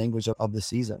speaking the language of the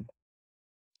season.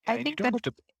 I And you think don't that have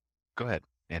to go ahead,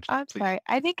 Angela, I'm please. sorry.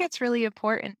 I think it's really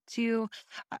important to,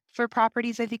 for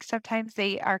properties. I think sometimes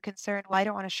they are concerned, well, I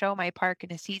don't want to show my park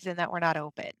in a season that we're not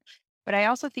open. But I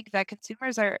also think that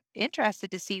consumers are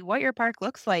interested to see what your park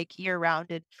looks like year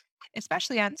round, and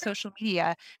especially on social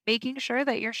media, making sure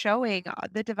that you're showing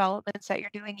the developments that you're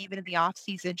doing even in the off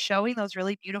season, showing those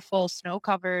really beautiful snow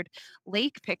covered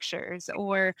lake pictures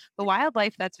or the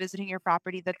wildlife that's visiting your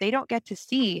property that they don't get to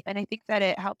see. And I think that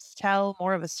it helps tell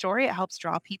more of a story. It helps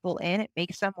draw people in. It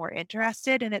makes them more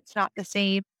interested. And it's not the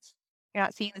same. You're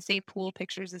not seeing the same pool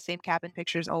pictures, the same cabin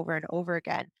pictures over and over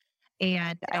again.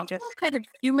 And It I also just, kind of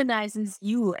humanizes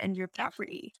you and your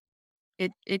property.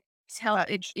 It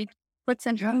puts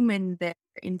a human there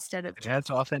instead of It adds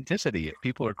just authenticity.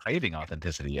 People are craving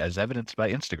authenticity, as evidenced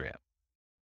by Instagram.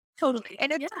 totally.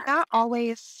 and it's Yeah. not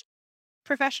always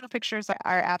professional pictures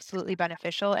are absolutely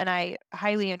beneficial, and I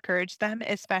highly encourage them,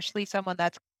 especially someone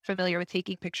that's familiar with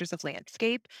taking pictures of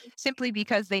landscape, simply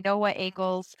because they know what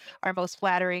angles are most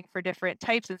flattering for different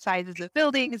types and sizes of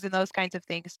buildings and those kinds of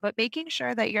things. But making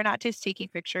sure that you're not just taking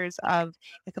pictures of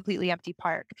a completely empty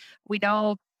park. We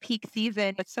know peak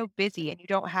season, it's so busy and you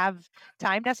don't have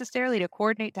time necessarily to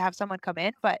coordinate to have someone come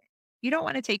in, but you don't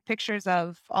want to take pictures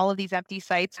of all of these empty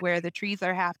sites where the trees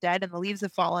are half dead and the leaves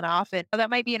have fallen off. And that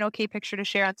might be an okay picture to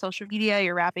share on social media.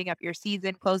 You're wrapping up your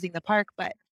season, closing the park.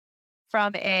 But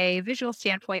from a visual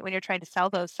standpoint, when you're trying to sell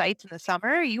those sites in the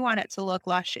summer, you want it to look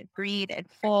lush and green and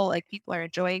full, like people are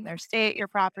enjoying their stay at your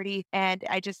property. And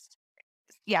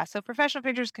yeah, so professional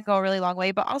pictures can go a really long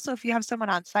way. But also, if you have someone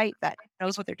on site that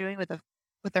knows what they're doing with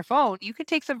their phone, you can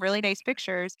take some really nice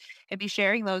pictures and be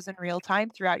sharing those in real time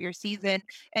throughout your season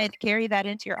and carry that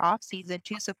into your off season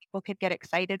too, so people can get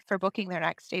excited for booking their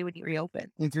next day when you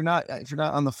reopen. If you're not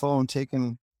on the phone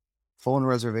taking phone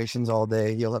reservations all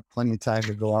day, you'll have plenty of time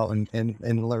to go out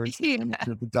and learn some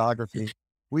photography.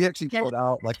 We actually Yeah. put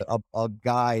out like a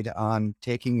guide on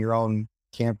taking your own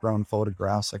campground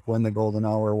photographs, like when the golden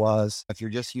hour was. If you're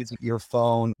just using your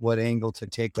phone, what angle to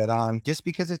take that on, just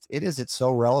because it's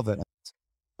so relevant. It's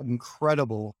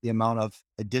incredible the amount of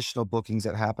additional bookings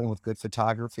that happen with good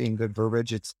photography and good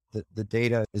verbiage. It's the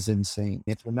data is insane.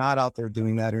 If you're not out there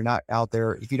doing that, or not out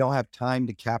there, if you don't have time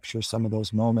to capture some of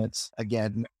those moments,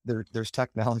 again, there's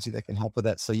technology that can help with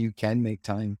that. So you can make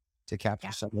time to capture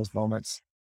Yeah. some of those moments.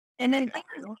 And then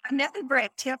another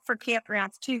great tip for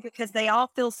campgrounds too, because they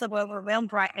all feel so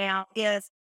overwhelmed right now,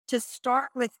 is to start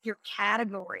with your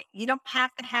category. You don't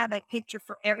have to have a picture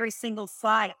for every single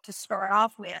site to start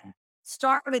off with.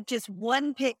 Start with just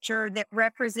one picture that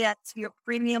represents your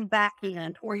premium back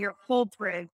end or your pull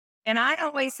through. And I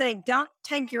always say, don't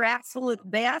take your absolute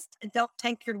best and don't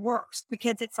take your worst,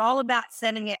 because it's all about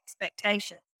setting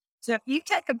expectations. So if you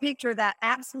take a picture of that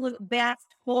absolute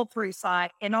best pull through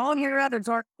site and all your others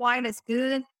aren't quite as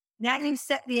good, now you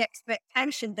set the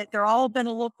expectation that they're all going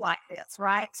to look like this,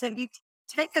 right? So you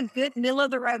take a good middle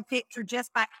of the road picture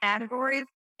just by category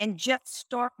and just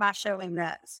start by showing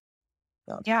those.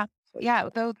 Yeah. Yeah.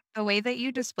 The way that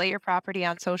you display your property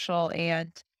on social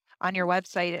and on your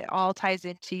website, it all ties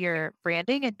into your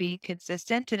branding and being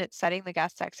consistent, and it's setting the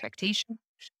guest expectation.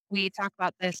 We talk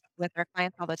about this with our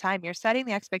clients all the time. You're setting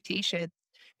the expectation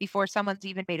before someone's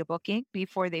even made a booking,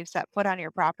 before they've set foot on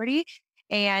your property.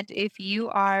 And if you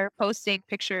are posting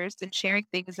pictures and sharing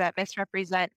things that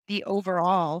misrepresent the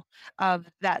overall of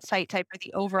that site type or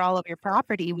the overall of your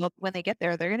property, well, when they get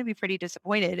there, they're going to be pretty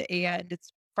disappointed and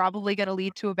it's probably going to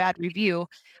lead to a bad review.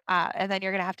 And then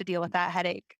you're going to have to deal with that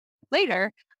headache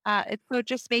later. So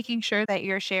just making sure that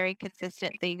you're sharing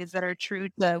consistent things that are true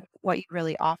to what you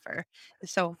really offer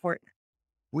is so important.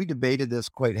 We debated this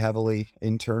quite heavily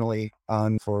internally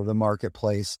on for the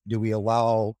marketplace. Do we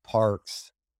allow parks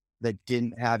that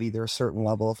didn't have either a certain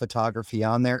level of photography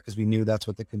on there because we knew that's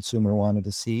what the consumer wanted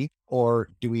to see? Or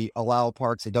do we allow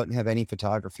parks that don't have any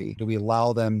photography? Do we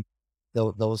allow them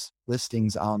those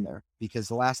listings on there? Because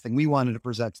the last thing we wanted to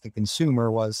present to the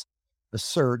consumer was a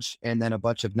search and then a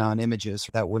bunch of non-images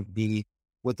that would be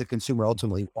what the consumer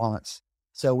ultimately wants.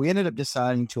 So we ended up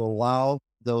deciding to allow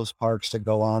those parks to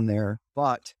go on there,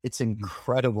 but it's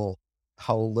incredible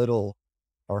how little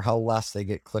or how less they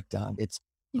get clicked on. It's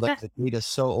like the data is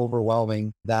so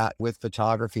overwhelming that with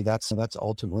photography, that's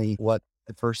ultimately what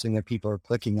the first thing that people are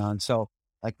clicking on. So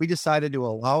like we decided to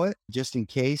allow it just in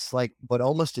case, like, but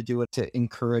almost to do it to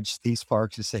encourage these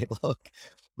parks to say, look,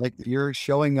 like you're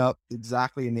showing up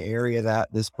exactly in the area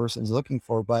that this person's looking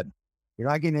for, but you're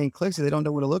not getting any clicks. They don't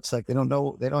know what it looks like. They don't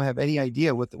know. They don't have any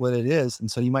idea what it is. And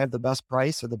so you might have the best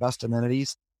price or the best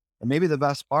amenities or maybe the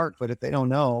best park, but if they don't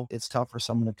know, it's tough for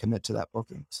someone to commit to that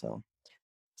booking. So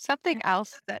Something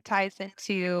else that ties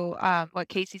into what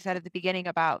Casey said at the beginning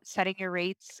about setting your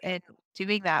rates and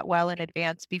doing that well in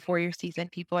advance before your season,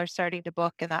 people are starting to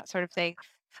book and that sort of thing.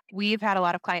 We've had a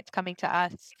lot of clients coming to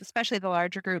us, especially the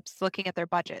larger groups, looking at their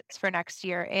budgets for next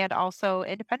year, and also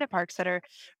independent parks that are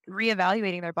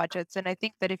reevaluating their budgets. And I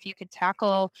think that if you can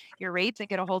tackle your rates and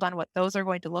get a hold on what those are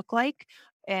going to look like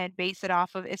and base it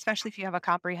off of, especially if you have a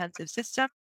comprehensive system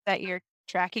that you're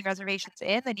tracking reservations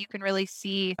in, then you can really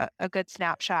see a good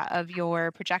snapshot of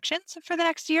your projections for the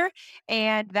next year.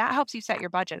 And that helps you set your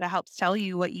budget. It helps tell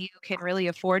you what you can really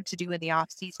afford to do in the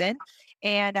off season.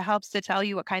 And it helps to tell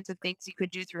you what kinds of things you could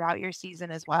do throughout your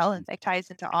season as well. And it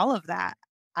ties into all of that,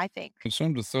 I think. And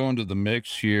something to throw into the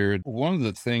mix here. One of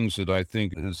the things that I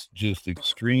think is just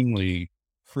extremely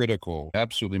critical,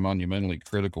 absolutely monumentally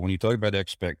critical, when you talk about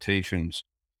expectations,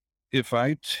 if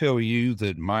I tell you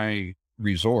that my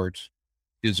resort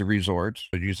is a resort,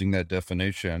 using that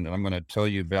definition, and I'm going to tell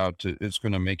you about it's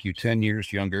going to make you 10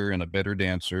 years younger and a better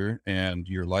dancer, and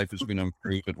your life is going to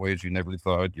improve in ways you never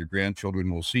thought. Your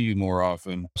grandchildren will see you more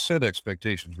often. Set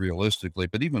expectations realistically,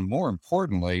 but even more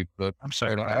importantly, but I'm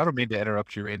sorry, I don't mean to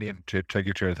interrupt you, Randy, and to take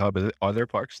your train of thought, but are there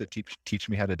parks that teach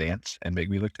me how to dance and make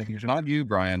me look 10 years old? not you,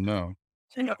 Brian, no.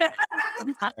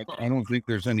 I don't think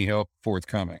there's any help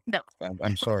forthcoming. No.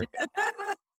 I'm sorry.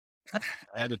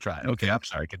 I had to try. Okay, I'm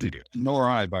sorry. Continue. Nor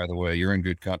I, by the way. You're in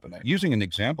good company. Using an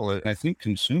example, I think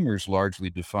consumers largely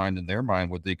define in their mind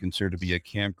what they consider to be a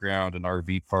campground, an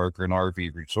RV park, or an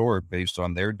RV resort based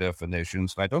on their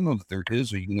definitions. I don't know that there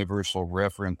is a universal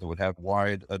referent that would have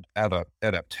wide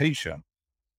adaptation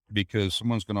because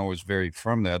someone's going to always vary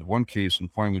from that. One case in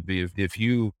point would be if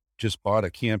you just bought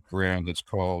a campground that's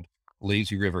called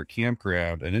Lazy River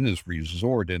Campground and it is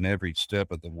resort in every step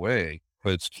of the way,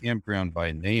 but it's campground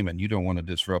by name and you don't want to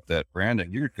disrupt that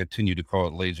branding, you're going to continue to call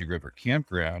it Lazy River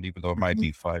Campground, even though it might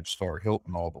be 5-star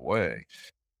Hilton all the way.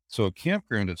 So a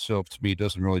campground itself to me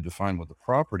doesn't really define what the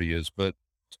property is, but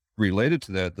related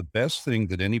to that, the best thing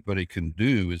that anybody can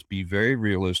do is be very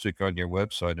realistic on your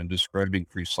website and describing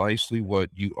precisely what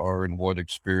you are and what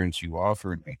experience you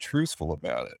offer and be truthful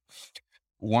about it.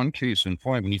 One case in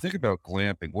point, when you think about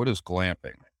glamping, what is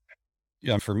glamping?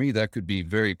 Yeah, for me, that could be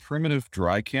very primitive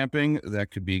dry camping. That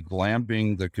could be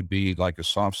glamping. That could be like a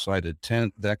soft-sided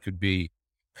tent. That could be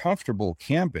comfortable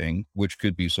camping, which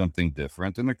could be something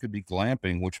different. And there could be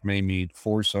glamping, which may mean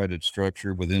 4-sided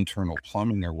structure with internal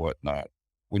plumbing or whatnot.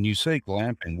 When you say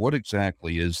glamping, what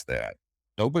exactly is that?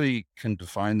 Nobody can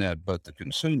define that but the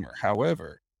consumer.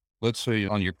 However, let's say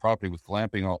on your property with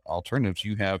glamping alternatives,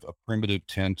 you have a primitive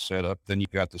tent setup, then you've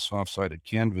got the soft-sided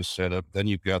canvas setup, then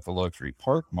you've got the luxury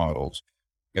park models.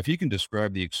 If you can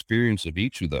describe the experience of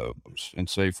each of those and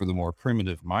say for the more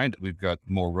primitive minded, we've got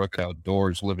more ruck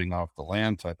outdoors, living off the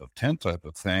land type of tent type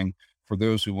of thing. For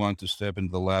those who want to step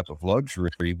into the lap of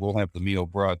luxury, we'll have the meal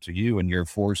brought to you and your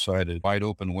 4-sided wide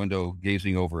open window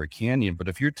gazing over a canyon. But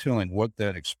if you're telling what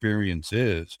that experience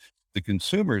is, the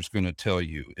consumer is going to tell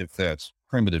you if that's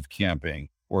primitive camping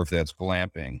or if that's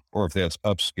glamping or if that's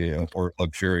upscale or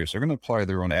luxurious. They're going to apply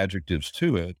their own adjectives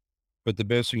to it. But the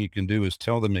best thing you can do is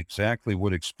tell them exactly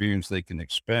what experience they can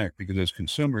expect, because as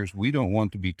consumers, we don't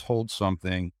want to be told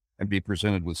something and be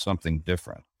presented with something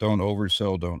different. Don't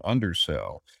oversell, don't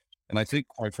undersell. And I think,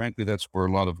 quite frankly, that's where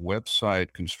a lot of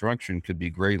website construction could be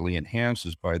greatly enhanced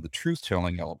is by the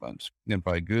truth-telling elements and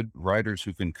by good writers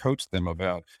who can coach them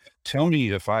about, tell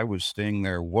me if I was staying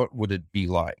there, what would it be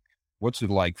like? What's it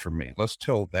like for me? Let's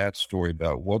tell that story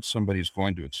about what somebody's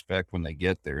going to expect when they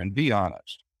get there and be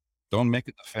honest. Don't make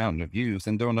it the fountain of youth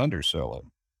and don't undersell it.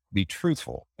 Be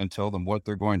truthful and tell them what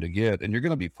they're going to get. And you're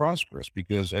going to be prosperous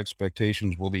because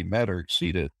expectations will be met or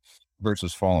exceeded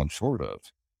versus fallen short of.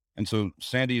 And so,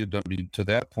 Sandy, to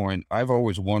that point, I've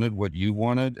always wanted what you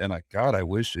wanted. And I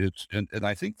wish and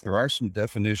I think there are some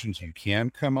definitions you can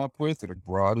come up with that are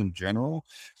broad and general.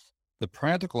 The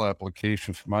practical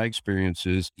application from my experience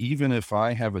is even if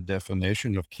I have a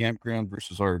definition of campground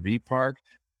versus RV park,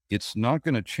 it's not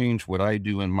going to change what I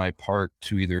do in my park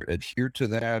to either adhere to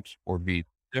that or be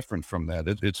different from that.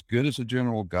 It's good as a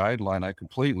general guideline. I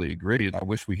completely agree. And I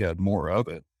wish we had more of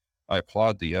it. I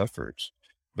applaud the efforts.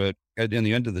 But in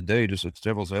the end of the day, just as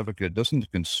devil's advocate, doesn't the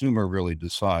consumer really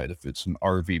decide if it's an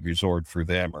RV resort for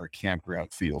them or a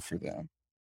campground feel for them?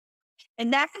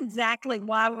 And that's exactly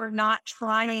why we're not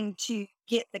trying to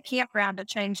get the campground to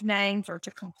change names or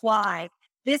to comply.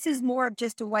 This is more of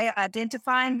just a way of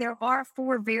identifying. There are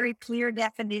 4 very clear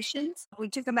definitions. We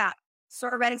took about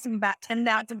surveys of about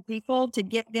 10,000 people to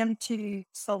get them to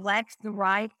select the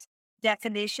right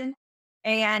definition.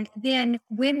 And then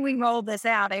when we roll this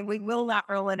out, and we will not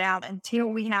roll it out until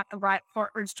we have the right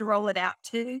partners to roll it out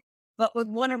to, but we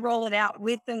want to roll it out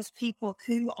with those people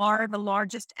who are the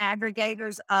largest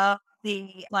aggregators of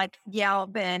the like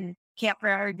Yelp and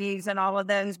campground reviews and all of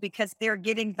those, because they're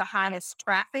getting the highest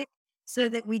traffic, so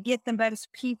that we get the most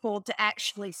people to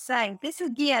actually say, this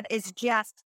again is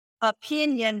just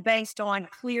opinion based on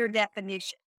clear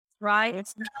definition, right?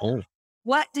 It's not,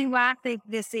 what do I think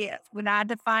this is? When I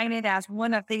define it as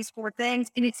one of these 4 things,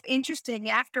 and it's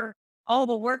interesting after all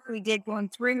the work we did going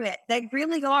through it, they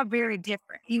really are very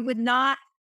different. You would not,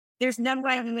 there's no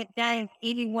way we went down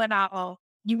any one of them.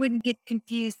 You wouldn't get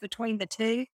confused between the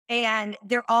 2. And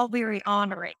they're all very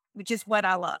honoring, which is what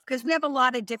I love. Because we have a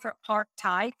lot of different park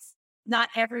types. Not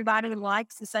everybody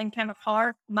likes the same kind of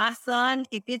park. My son,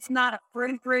 if it's not a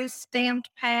frou-frou stamped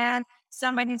pad,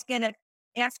 somebody's going to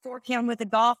escort him with a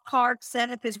golf cart, set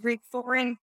up his rig for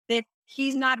him, that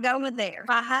he's not going there.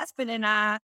 My husband and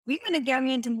I, we're going to go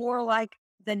into more like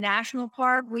the national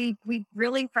park. We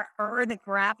really prefer the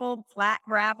gravel, flat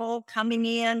gravel coming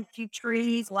in, a few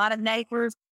trees, a lot of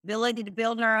neighbors, ability to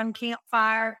build our own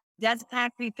campfire. Doesn't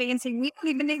have to be fancy. We don't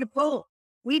even need a pool.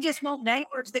 We just want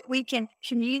neighbors that we can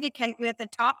communicate with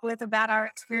and talk with about our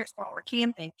experience while we're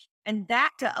camping. And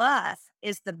that to us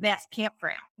is the best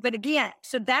campground. But again,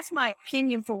 so that's my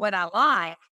opinion for what I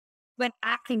like, but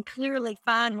I can clearly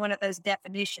find one of those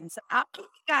definitions. So I'll keep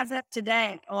you guys up to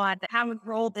date on how we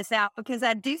roll this out, because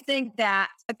I do think that,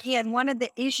 again, one of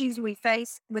the issues we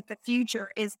face with the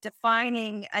future is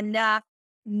defining enough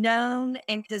known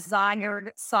and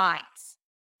desired sites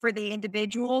for the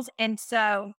individuals. And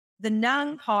so the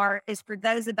known part is for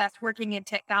those of us working in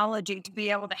technology to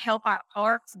be able to help our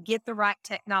parks get the right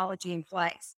technology in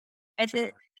place. And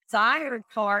the desired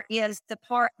part is the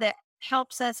part that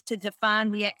helps us to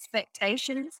define the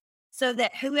expectations so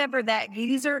that whoever that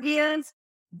user is,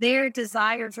 their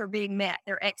desires are being met,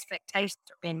 their expectations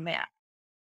are being met.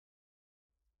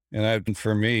 And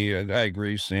for me, I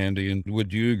agree, Sandy. And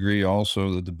would you agree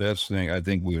also that the best thing, I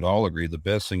think we would all agree, the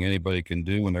best thing anybody can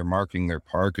do when they're marketing their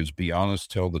park is be honest,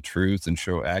 tell the truth, and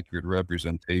show accurate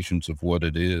representations of what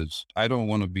it is. I don't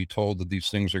want to be told that these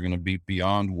things are going to be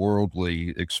beyond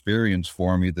worldly experience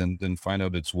for me, then find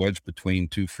out it's wedged between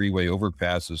 2 freeway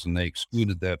overpasses and they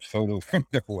excluded that photo from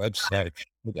their website.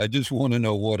 I just want to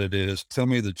know what it is. Tell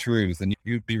me the truth, and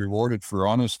you'd be rewarded for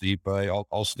honesty by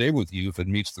I'll stay with you if it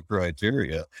meets the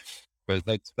criteria. But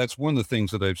that's one of the things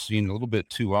that I've seen a little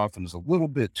bit too often is a little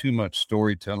bit too much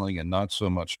storytelling and not so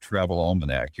much travel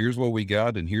almanac. Here's what we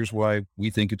got, and here's why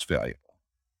we think it's valuable.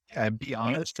 Yeah, and be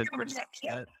honest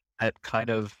and that kind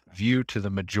of view to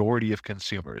the majority of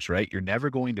consumers, right? You're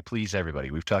never going to please everybody.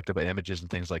 We've talked about images and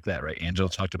things like that, right? Angela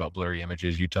talked about blurry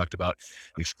images. You talked about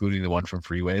excluding the one from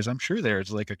freeways. I'm sure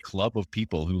there's like a club of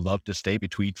people who love to stay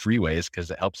between freeways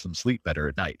because it helps them sleep better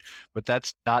at night. But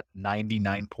that's not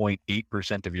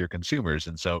 99.8% of your consumers.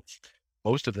 And so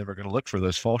most of them are going to look for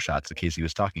those fall shots that Casey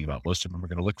was talking about. Most of them are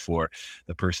going to look for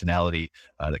the personality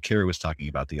that Kara was talking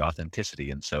about, the authenticity.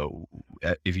 And so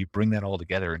if you bring that all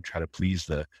together and try to please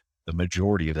the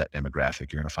majority of that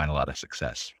demographic, you're going to find a lot of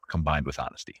success combined with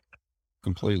honesty.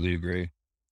 Completely agree.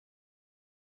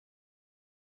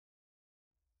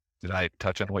 Did I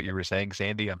touch on what you were saying,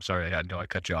 Sandy? I'm sorry. I know I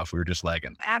cut you off. We were just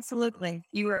lagging. Absolutely.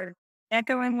 You were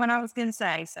echoing what I was going to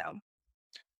say.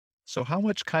 So how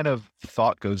much kind of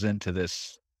thought goes into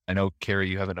this? I know, Carrie,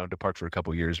 you haven't owned a park for a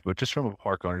couple years, but just from a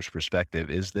park owner's perspective,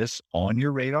 is this on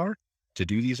your radar to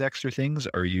do these extra things?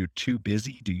 Are you too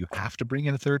busy? Do you have to bring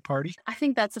in a third party? I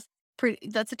think that's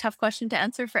a tough question to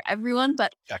answer for everyone,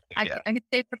 but Yeah. I could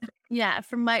say, yeah,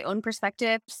 from my own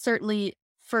perspective, certainly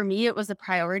for me, it was a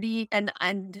priority, and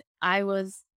I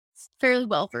was fairly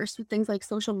well versed with things like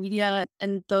social media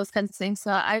and those kinds of things.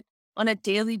 So on a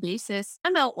daily basis,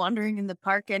 I'm out wandering in the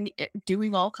park and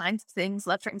doing all kinds of things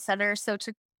left, right, and center. So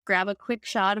to grab a quick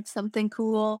shot of something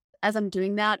cool as I'm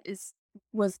doing that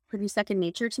was pretty second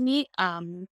nature to me.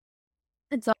 And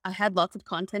so I had lots of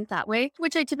content that way,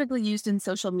 which I typically used in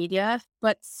social media,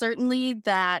 but certainly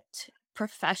that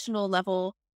professional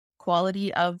level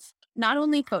quality of not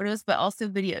only photos, but also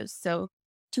videos. So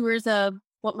tours of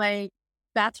what my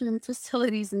bathroom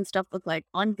facilities and stuff look like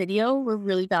on video were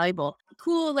really valuable.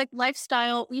 Cool, like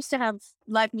lifestyle. We used to have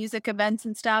live music events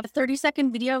and stuff. A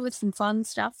 30-second video with some fun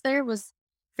stuff there was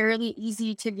fairly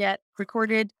easy to get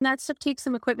recorded. And that stuff takes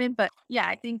some equipment, but yeah,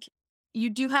 I think you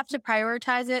do have to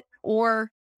prioritize it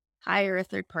or hire a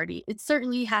third party. It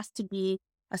certainly has to be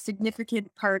a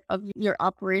significant part of your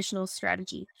operational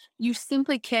strategy. You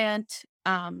simply can't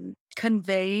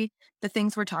convey the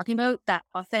things we're talking about, that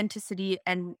authenticity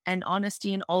and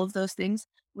honesty and all of those things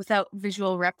without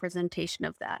visual representation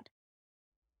of that,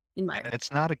 in my And opinion.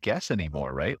 it's not a guess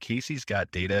anymore, right? Casey's got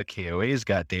data, KOA's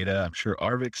got data. I'm sure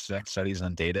Arvik's done studies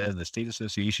on data and the state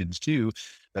associations too.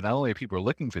 But not only are people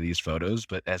looking for these photos,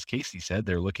 but as Casey said,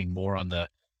 they're looking more on the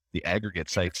aggregate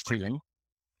sites too.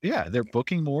 Yeah, they're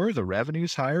booking more, the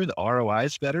revenue's higher, the ROI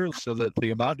is better, so that the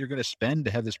amount you're going to spend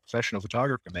to have this professional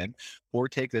photographer come in or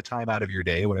take the time out of your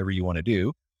day, whatever you want to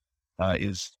do,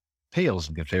 is pales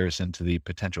in comparison to the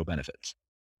potential benefits.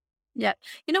 Yeah.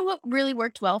 You know what really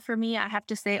worked well for me, I have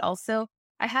to say also,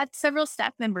 I had several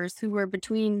staff members who were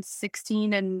between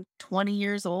 16 and 20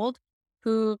 years old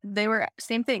who they were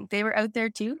same thing. They were out there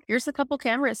too. Here's a couple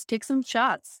cameras, take some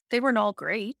shots. They weren't all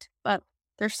great, but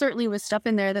there certainly was stuff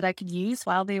in there that I could use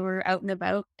while they were out and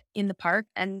about in the park.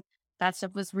 And that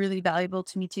stuff was really valuable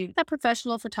to me too. That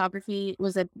professional photography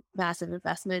was a massive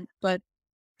investment, but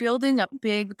building a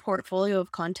big portfolio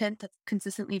of content that's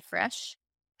consistently fresh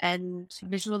and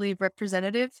visually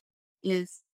representative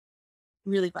is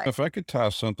really vital. If I could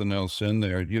toss something else in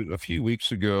there, a few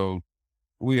weeks ago,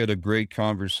 we had a great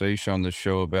conversation on the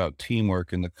show about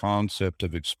teamwork and the concept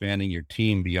of expanding your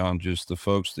team beyond just the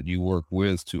folks that you work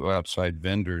with to outside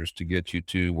vendors to get you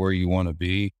to where you want to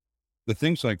be. The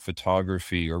things like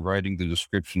photography or writing the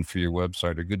description for your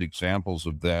website are good examples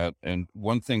of that. And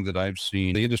one thing that I've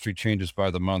seen, the industry changes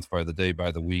by the month, by the day, by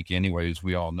the week, anyways,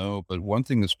 we all know. But one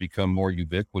thing that's become more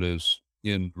ubiquitous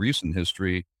in recent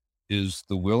history is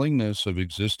the willingness of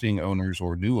existing owners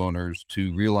or new owners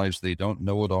to realize they don't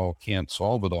know it all, can't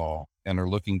solve it all, and are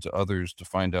looking to others to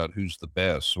find out who's the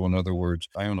best. So in other words,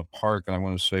 I own a park and I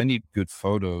want to say, I need good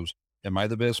photos. Am I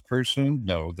the best person?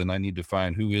 No. Then I need to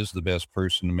find who is the best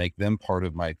person to make them part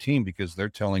of my team because they're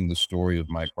telling the story of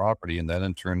my property, and that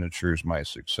in turn ensures my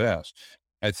success.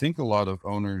 I think a lot of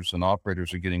owners and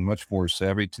operators are getting much more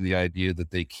savvy to the idea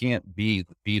that they can't be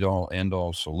the beat all end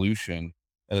all solution,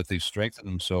 and that they strengthen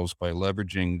themselves by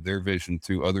leveraging their vision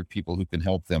through other people who can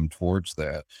help them towards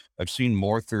that. I've seen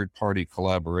more third party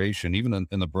collaboration, even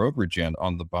in the brokerage end,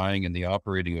 on the buying and the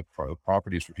operating of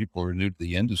properties for people who are new to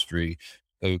the industry,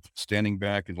 of standing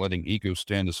back and letting ego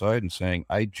stand aside and saying,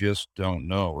 I just don't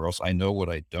know, or else I know what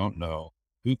I don't know.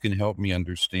 Who can help me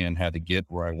understand how to get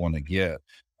where I want to get?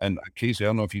 And Casey, I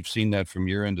don't know if you've seen that from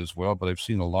your end as well, but I've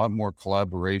seen a lot more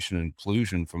collaboration and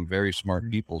inclusion from very smart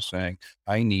people saying,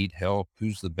 I need help.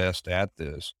 Who's the best at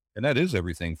this? And that is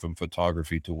everything from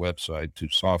photography to website to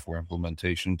software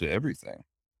implementation to everything.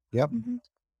 Yep. Mhm.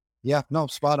 Yeah. No,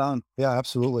 spot on. Yeah,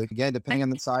 absolutely. Again, depending on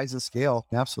the size and scale.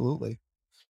 Absolutely.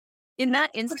 In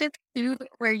that instance too,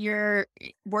 where you're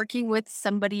working with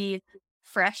somebody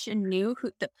fresh and new,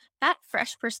 that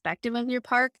fresh perspective of your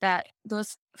park, that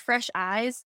those fresh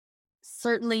eyes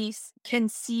certainly can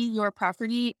see your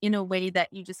property in a way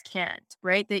that you just can't,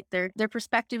 right? Their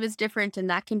perspective is different, and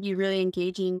that can be really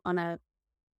engaging on a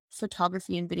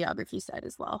photography and videography side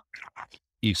as well.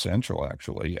 Essential,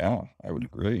 actually. Yeah, I would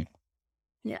agree.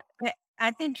 Yeah. I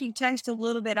think you touched a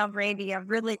little bit on Randy, a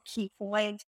really key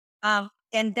point.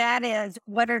 And that is,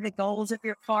 what are the goals of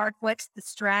your park? What's the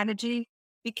strategy?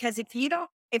 Because if you don't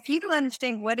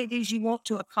understand what it is you want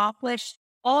to accomplish,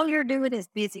 all you're doing is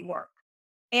busy work.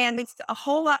 And it's a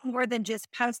whole lot more than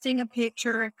just posting a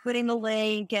picture and putting a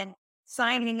link and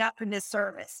signing up for this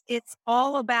service. It's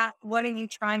all about, what are you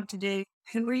trying to do?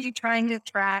 Who are you trying to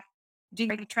attract? Are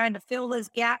you trying to fill those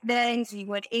gap days? Do you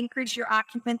want to increase your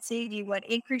occupancy? Do you want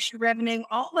to increase your revenue?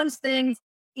 All those things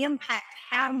impact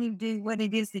how you do what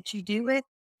it is that you do it.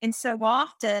 And so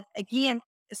often, again,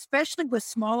 especially with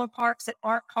smaller parks that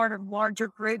aren't part of larger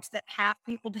groups that have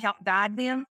people to help guide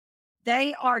them,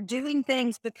 they are doing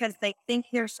things because they think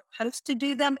they're supposed to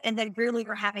do them, and they really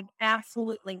are having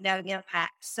absolutely no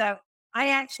impact. So I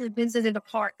actually visited a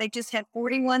park. They just had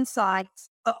 41 sites,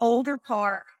 an older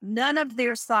park. None of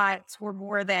their sites were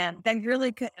more than, they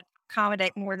really couldn't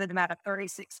accommodate more than about a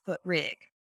 36-foot rig.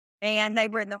 And they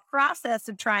were in the process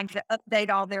of trying to update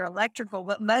all their electrical,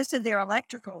 but most of their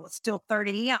electrical was still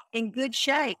 30 amp, in good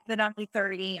shape, but only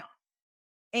 30 amp.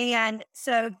 And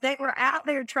so they were out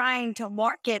there trying to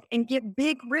market and get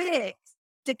big rigs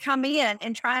to come in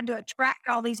and trying to attract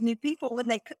all these new people when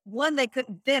one, they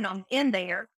couldn't fit them in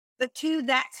there, but two,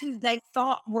 that's who they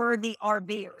thought were the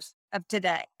RVers of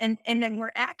today. And then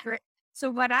we're accurate. So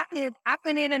what I did, I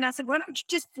went in and I said, why don't you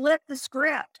just flip the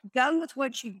script, go with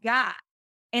what you got.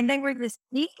 And they were this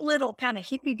neat little kind of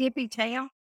hippy dippy town.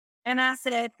 And I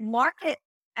said, market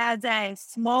as a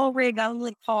small rig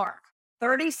only park,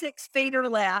 36 feet or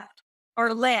less,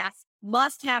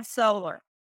 must have solar.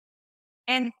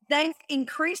 And they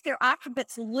increased their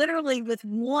occupancy literally with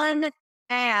one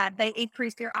ad. They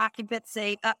increased their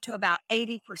occupancy up to about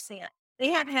 80%. They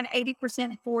haven't had 80%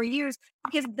 in 4 years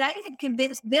because they had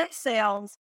convinced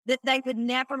themselves that they would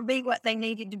never be what they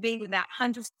needed to be without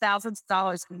hundreds of thousands of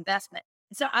dollars of investment.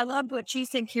 So I loved what you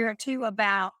said, Kira, too,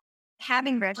 about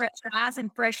having fresh eyes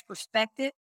and fresh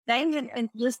perspective. They had been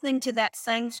listening to that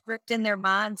same script in their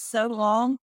minds so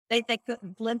long they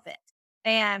couldn't flip it.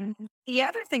 And the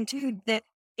other thing, too, that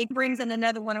it brings in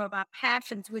another one of my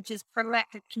passions, which is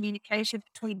proactive communication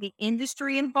between the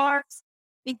industry and parks.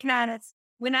 Because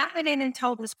when I went in and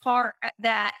told this park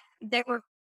that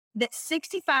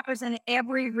 65% of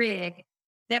every rig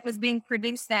that was being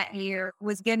produced that year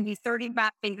was going to be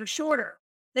 35 feet or shorter,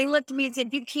 they looked at me and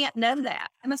said, you can't know that.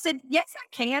 And I said, yes, I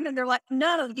can. And they're like,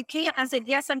 no, you can't. I said,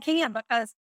 yes, I can,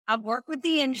 because I work with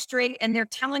the industry and they're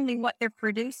telling me what they're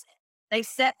producing. They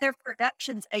set their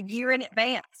productions a year in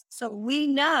advance. So we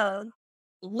know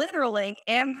literally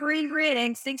every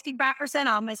rig, 65%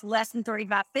 almost less than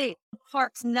 35 feet.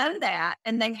 Parks know that,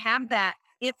 and they have that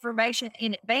information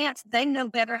in advance. They know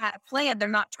better how to plan. They're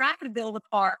not trying to build a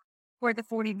park for the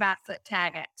 45-foot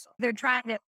tag axle. They're trying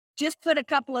to just put a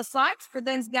couple of sites for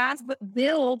those guys, but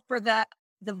build for the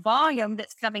volume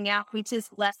that's coming out, which is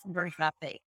less than 35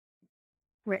 feet.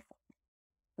 Right.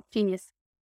 Genius.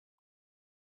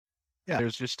 Yeah,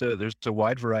 there's a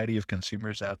wide variety of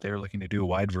consumers out there looking to do a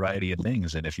wide variety of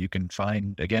things. And if you can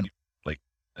find, again, like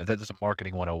that is a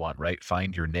marketing 101, right?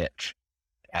 Find your niche.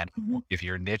 And if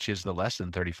your niche is the less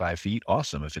than 35 feet,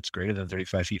 awesome. If it's greater than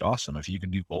 35 feet, awesome. If you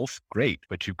can do both, great.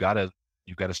 But you've got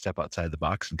to step outside the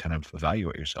box and kind of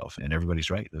evaluate yourself. And everybody's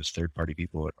right. Those third-party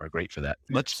people are great for that.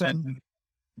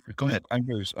 Go ahead.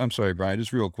 I'm sorry, Brian,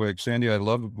 just real quick. Sandy,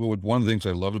 one of the things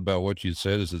I loved about what you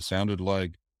said is it sounded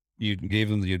like you gave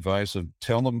them the advice of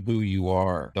tell them who you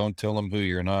are. Don't tell them who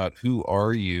you're not. Who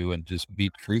are you? And just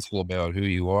be truthful about who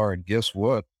you are. And guess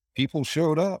what? People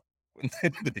showed up when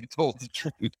they told the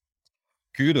truth.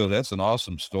 Kudo, that's an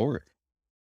awesome story.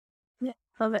 Yeah,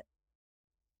 love it.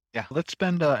 Yeah, let's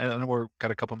spend, and we've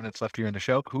got a couple minutes left here in the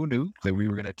show. Who knew that we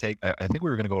were going to take, I think we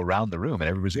were going to go around the room and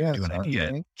everybody's going to do an idea.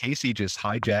 Okay. Casey just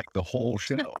hijacked the whole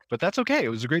show, but that's okay. It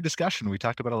was a great discussion. We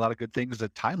talked about a lot of good things,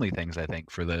 timely things, I think,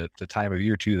 for the time of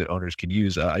year too that owners can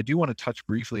use. I do want to touch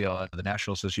briefly on the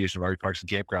National Association of RV Parks and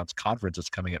Campgrounds conference that's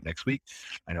coming up next week.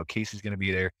 I know Casey's going to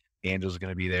be there. Angela's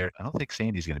going to be there. I don't think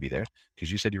Sandy's going to be there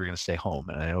because you said you were going to stay home.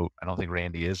 And I don't think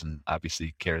Randy is. And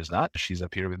obviously Kara's not. She's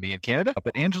up here with me in Canada,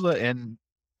 but Angela and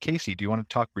Casey, do you want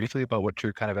to talk briefly about what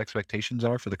your kind of expectations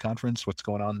are for the conference? What's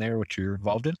going on there? What you're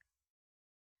involved in?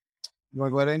 You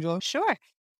want to go ahead, Angela? Sure.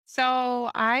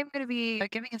 So I'm going to be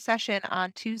giving a session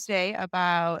on Tuesday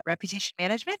about reputation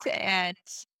management and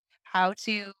how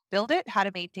to build it, how to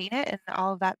maintain it, and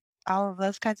all of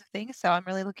those kinds of things. So I'm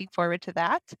really looking forward to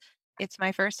that. It's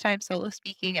my first time solo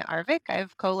speaking at Arvik.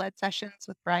 I've co-led sessions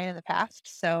with Brian in the past,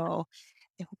 so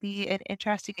it will be an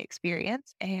interesting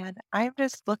experience. And I'm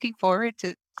just looking forward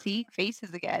to seeing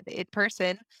faces again in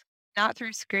person, not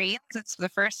through screens. It's the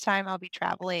first time I'll be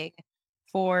traveling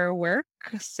for work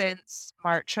since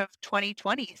March of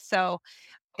 2020. So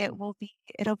it'll be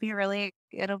a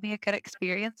good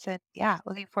experience. And yeah,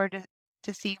 looking forward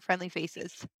to seeing friendly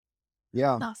faces.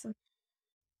 Yeah. Awesome.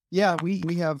 Yeah, we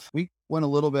went a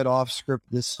little bit off script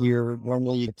this year.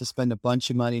 Normally you get to spend a bunch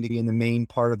of money to be in the main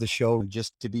part of the show,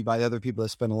 just to be by the other people that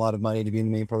spend a lot of money to be in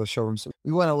the main part of the showroom. So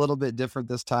we went a little bit different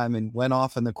this time and went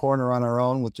off in the corner on our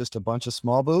own with just a bunch of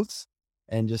small booths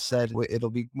and just said it'll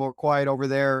be more quiet over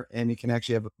there and you can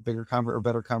actually have a bigger or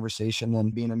better conversation than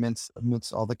being amidst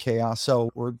all the chaos.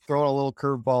 So we're throwing a little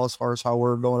curveball as far as how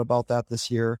we're going about that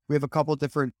this year. We have a couple of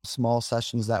different small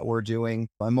sessions that we're doing.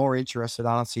 I'm more interested,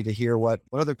 honestly, to hear what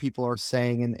other people are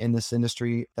saying in this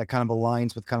industry that kind of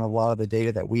aligns with kind of a lot of the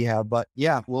data that we have. But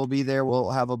yeah, we'll be there.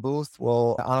 We'll have a booth.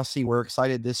 Honestly, we're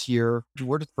excited this year.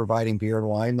 We're just providing beer and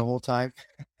wine the whole time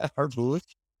at our booth.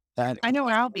 And I know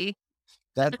where I'll be.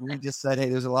 that we just said, hey,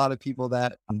 there's a lot of people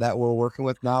that we're working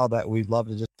with now that we'd love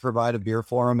to just provide a beer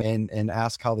for them and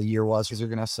ask how the year was, because they're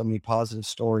going to have so many positive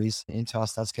stories into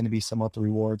us. That's going to be somewhat the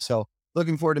reward. So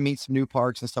looking forward to meet some new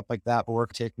parks and stuff like that. But we're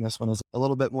taking this one as a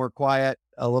little bit more quiet,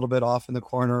 a little bit off in the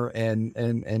corner. And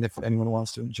if anyone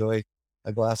wants to enjoy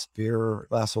a glass of beer or a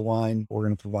glass of wine, we're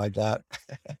going to provide that.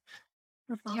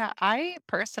 Yeah, I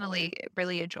personally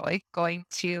really enjoy going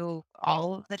to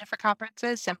all of the different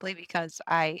conferences simply because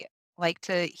I like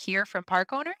to hear from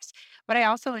park owners, but I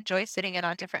also enjoy sitting in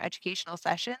on different educational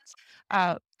sessions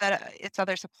that it's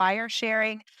other suppliers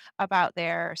sharing about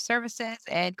their services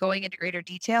and going into greater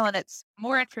detail. And it's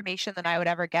more information than I would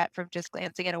ever get from just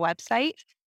glancing at a website.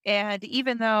 And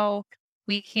even though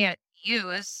we can't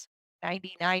use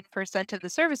 99% of the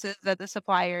services that the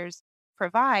suppliers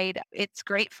provide, it's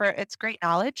great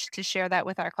knowledge to share that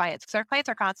with our clients, because our clients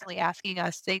are constantly asking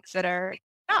us things that are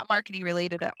not marketing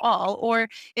related at all, or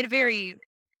in a very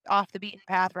off the beaten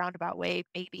path roundabout way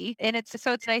maybe. And it's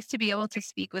nice to be able to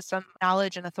speak with some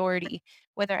knowledge and authority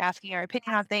when they're asking our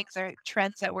opinion on things or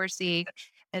trends that we're seeing.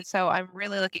 And so I'm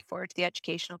really looking forward to the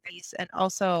educational piece, and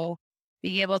also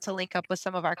being able to link up with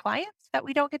some of our clients that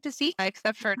we don't get to see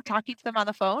except for talking to them on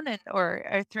the phone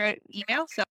or through email.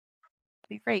 So it'll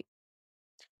be great.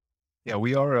 Yeah,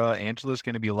 we are. Angela's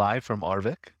going to be live from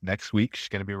Arvik next week. She's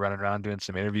going to be running around doing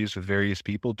some interviews with various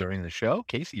people during the show.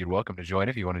 Casey, you're welcome to join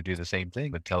if you want to do the same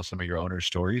thing, but tell some of your owner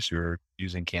stories who are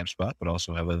using CampSpot, but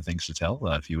also have other things to tell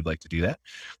if you would like to do that.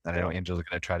 And I know Angela's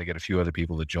going to try to get a few other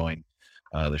people to join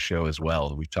the show as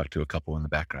well. We've talked to a couple in the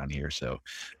background here. So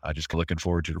just looking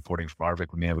forward to reporting from Arvik.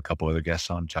 We may have a couple other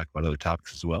guests on to talk about other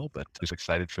topics as well, but just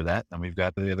excited for that. And we've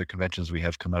got the other conventions we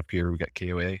have come up here. We've got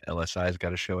KOA, LSI's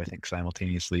got a show, I think,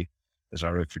 simultaneously as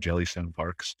Arvik for Jellystone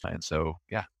Parks. And so,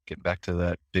 yeah, getting back to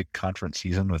that big conference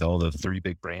season with all the 3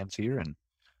 big brands here, and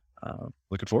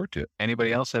looking forward to it.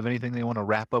 Anybody else have anything they want to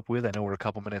wrap up with? I know we're a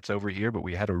couple minutes over here, but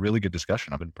we had a really good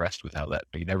discussion. I'm impressed with how that,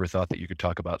 you never thought that you could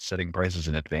talk about setting prices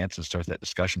in advance and start that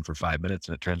discussion for 5 minutes,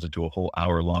 and it turns into a whole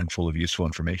hour long full of useful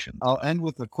information. I'll end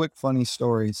with a quick funny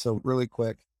story. So really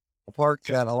quick, a park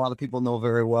that a lot of people know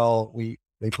very well,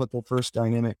 they put their first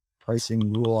dynamic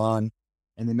pricing rule on,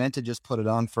 and they meant to just put it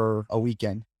on for a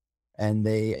weekend. And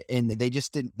they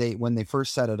just didn't, when they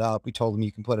first set it up, we told them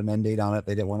you can put an end date on it.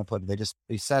 They didn't want to put it.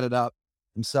 They set it up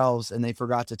themselves and they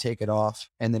forgot to take it off.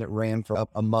 And then it ran for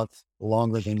a month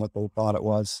longer than what they thought it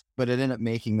was. But it ended up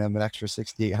making them an extra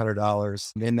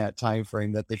 $6,800 in that time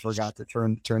frame that they forgot to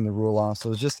turn the rule off.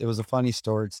 So it was a funny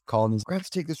story. It's called, we're going to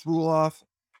take this rule off,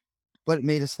 but it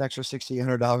made us an extra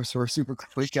 $6,800. So we're super,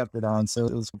 we kept it on. So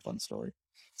it was a fun story.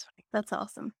 That's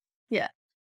awesome. Yeah.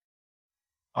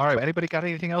 All right. Anybody got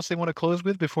anything else they want to close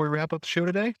with before we wrap up the show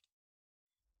today?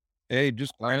 Hey,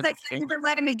 just Thank you for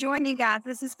letting me join you guys.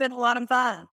 This has been a lot of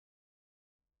fun.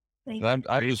 I'm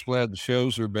just glad the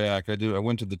shows are back. I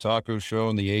went to the taco show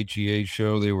and the AGA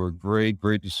show. They were great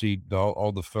to see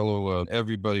all the fellow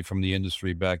everybody from the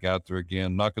industry back out there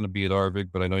again. Not going to be at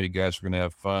Arvik, but I know you guys are going to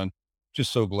have fun.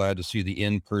 Just so glad to see the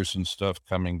in-person stuff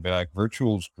coming back.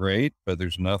 Virtual's great, but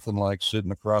there's nothing like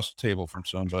sitting across the table from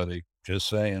somebody. Just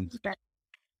saying.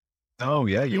 Oh,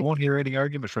 yeah. You won't hear any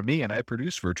argument from me. And I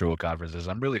produce virtual conferences.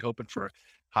 I'm really hoping for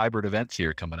hybrid events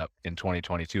here coming up in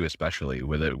 2022, especially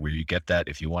where you get that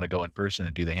if you want to go in person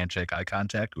and do the handshake, eye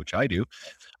contact, which I do.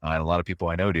 And a lot of people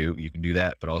I know do. You can do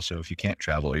that. But also, if you can't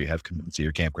travel or you have commitments to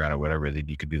your campground or whatever, then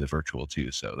you can do the virtual too.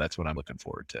 So that's what I'm looking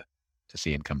forward to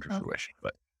seeing come to fruition.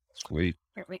 But sweet.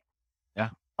 Yeah.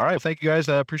 All right. Thank you, guys.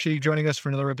 I appreciate you joining us for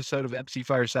another episode of MC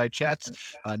Fireside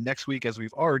Chats. Next week, as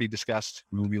we've already discussed,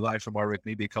 we will be live from Arvik,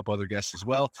 maybe a couple other guests as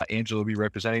well. Angela will be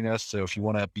representing us. So if you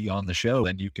want to be on the show,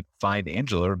 then you can find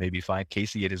Angela or maybe find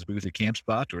Casey at his booth at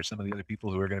CampSpot or some of the other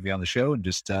people who are going to be on the show and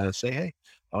just say, hey,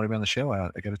 I want to be on the show. I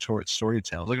got a story to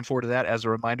tell. Looking forward to that. As a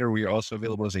reminder, we are also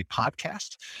available as a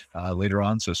podcast later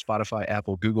on. So Spotify,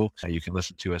 Apple, Google, you can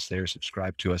listen to us there.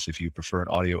 Subscribe to us if you prefer an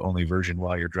audio only version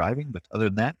while you're driving. But other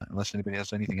than that, unless anybody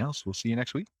has anything else, we'll see you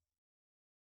next week.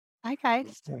 Bye,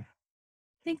 guys.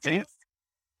 Thanks. See ya.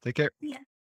 Take care.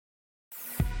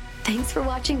 Thanks for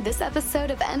watching this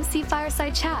episode of MC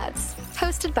Fireside Chats,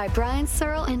 hosted by Brian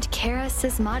Searle and Kara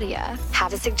Sismadia.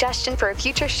 Have a suggestion for a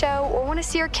future show or want to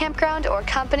see your campground or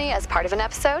company as part of an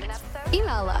episode?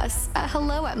 Email us at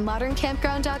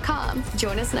hello@moderncampground.com.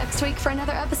 Join us next week for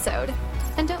another episode.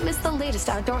 And don't miss the latest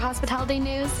outdoor hospitality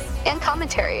news and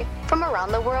commentary from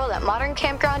around the world at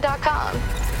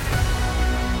moderncampground.com.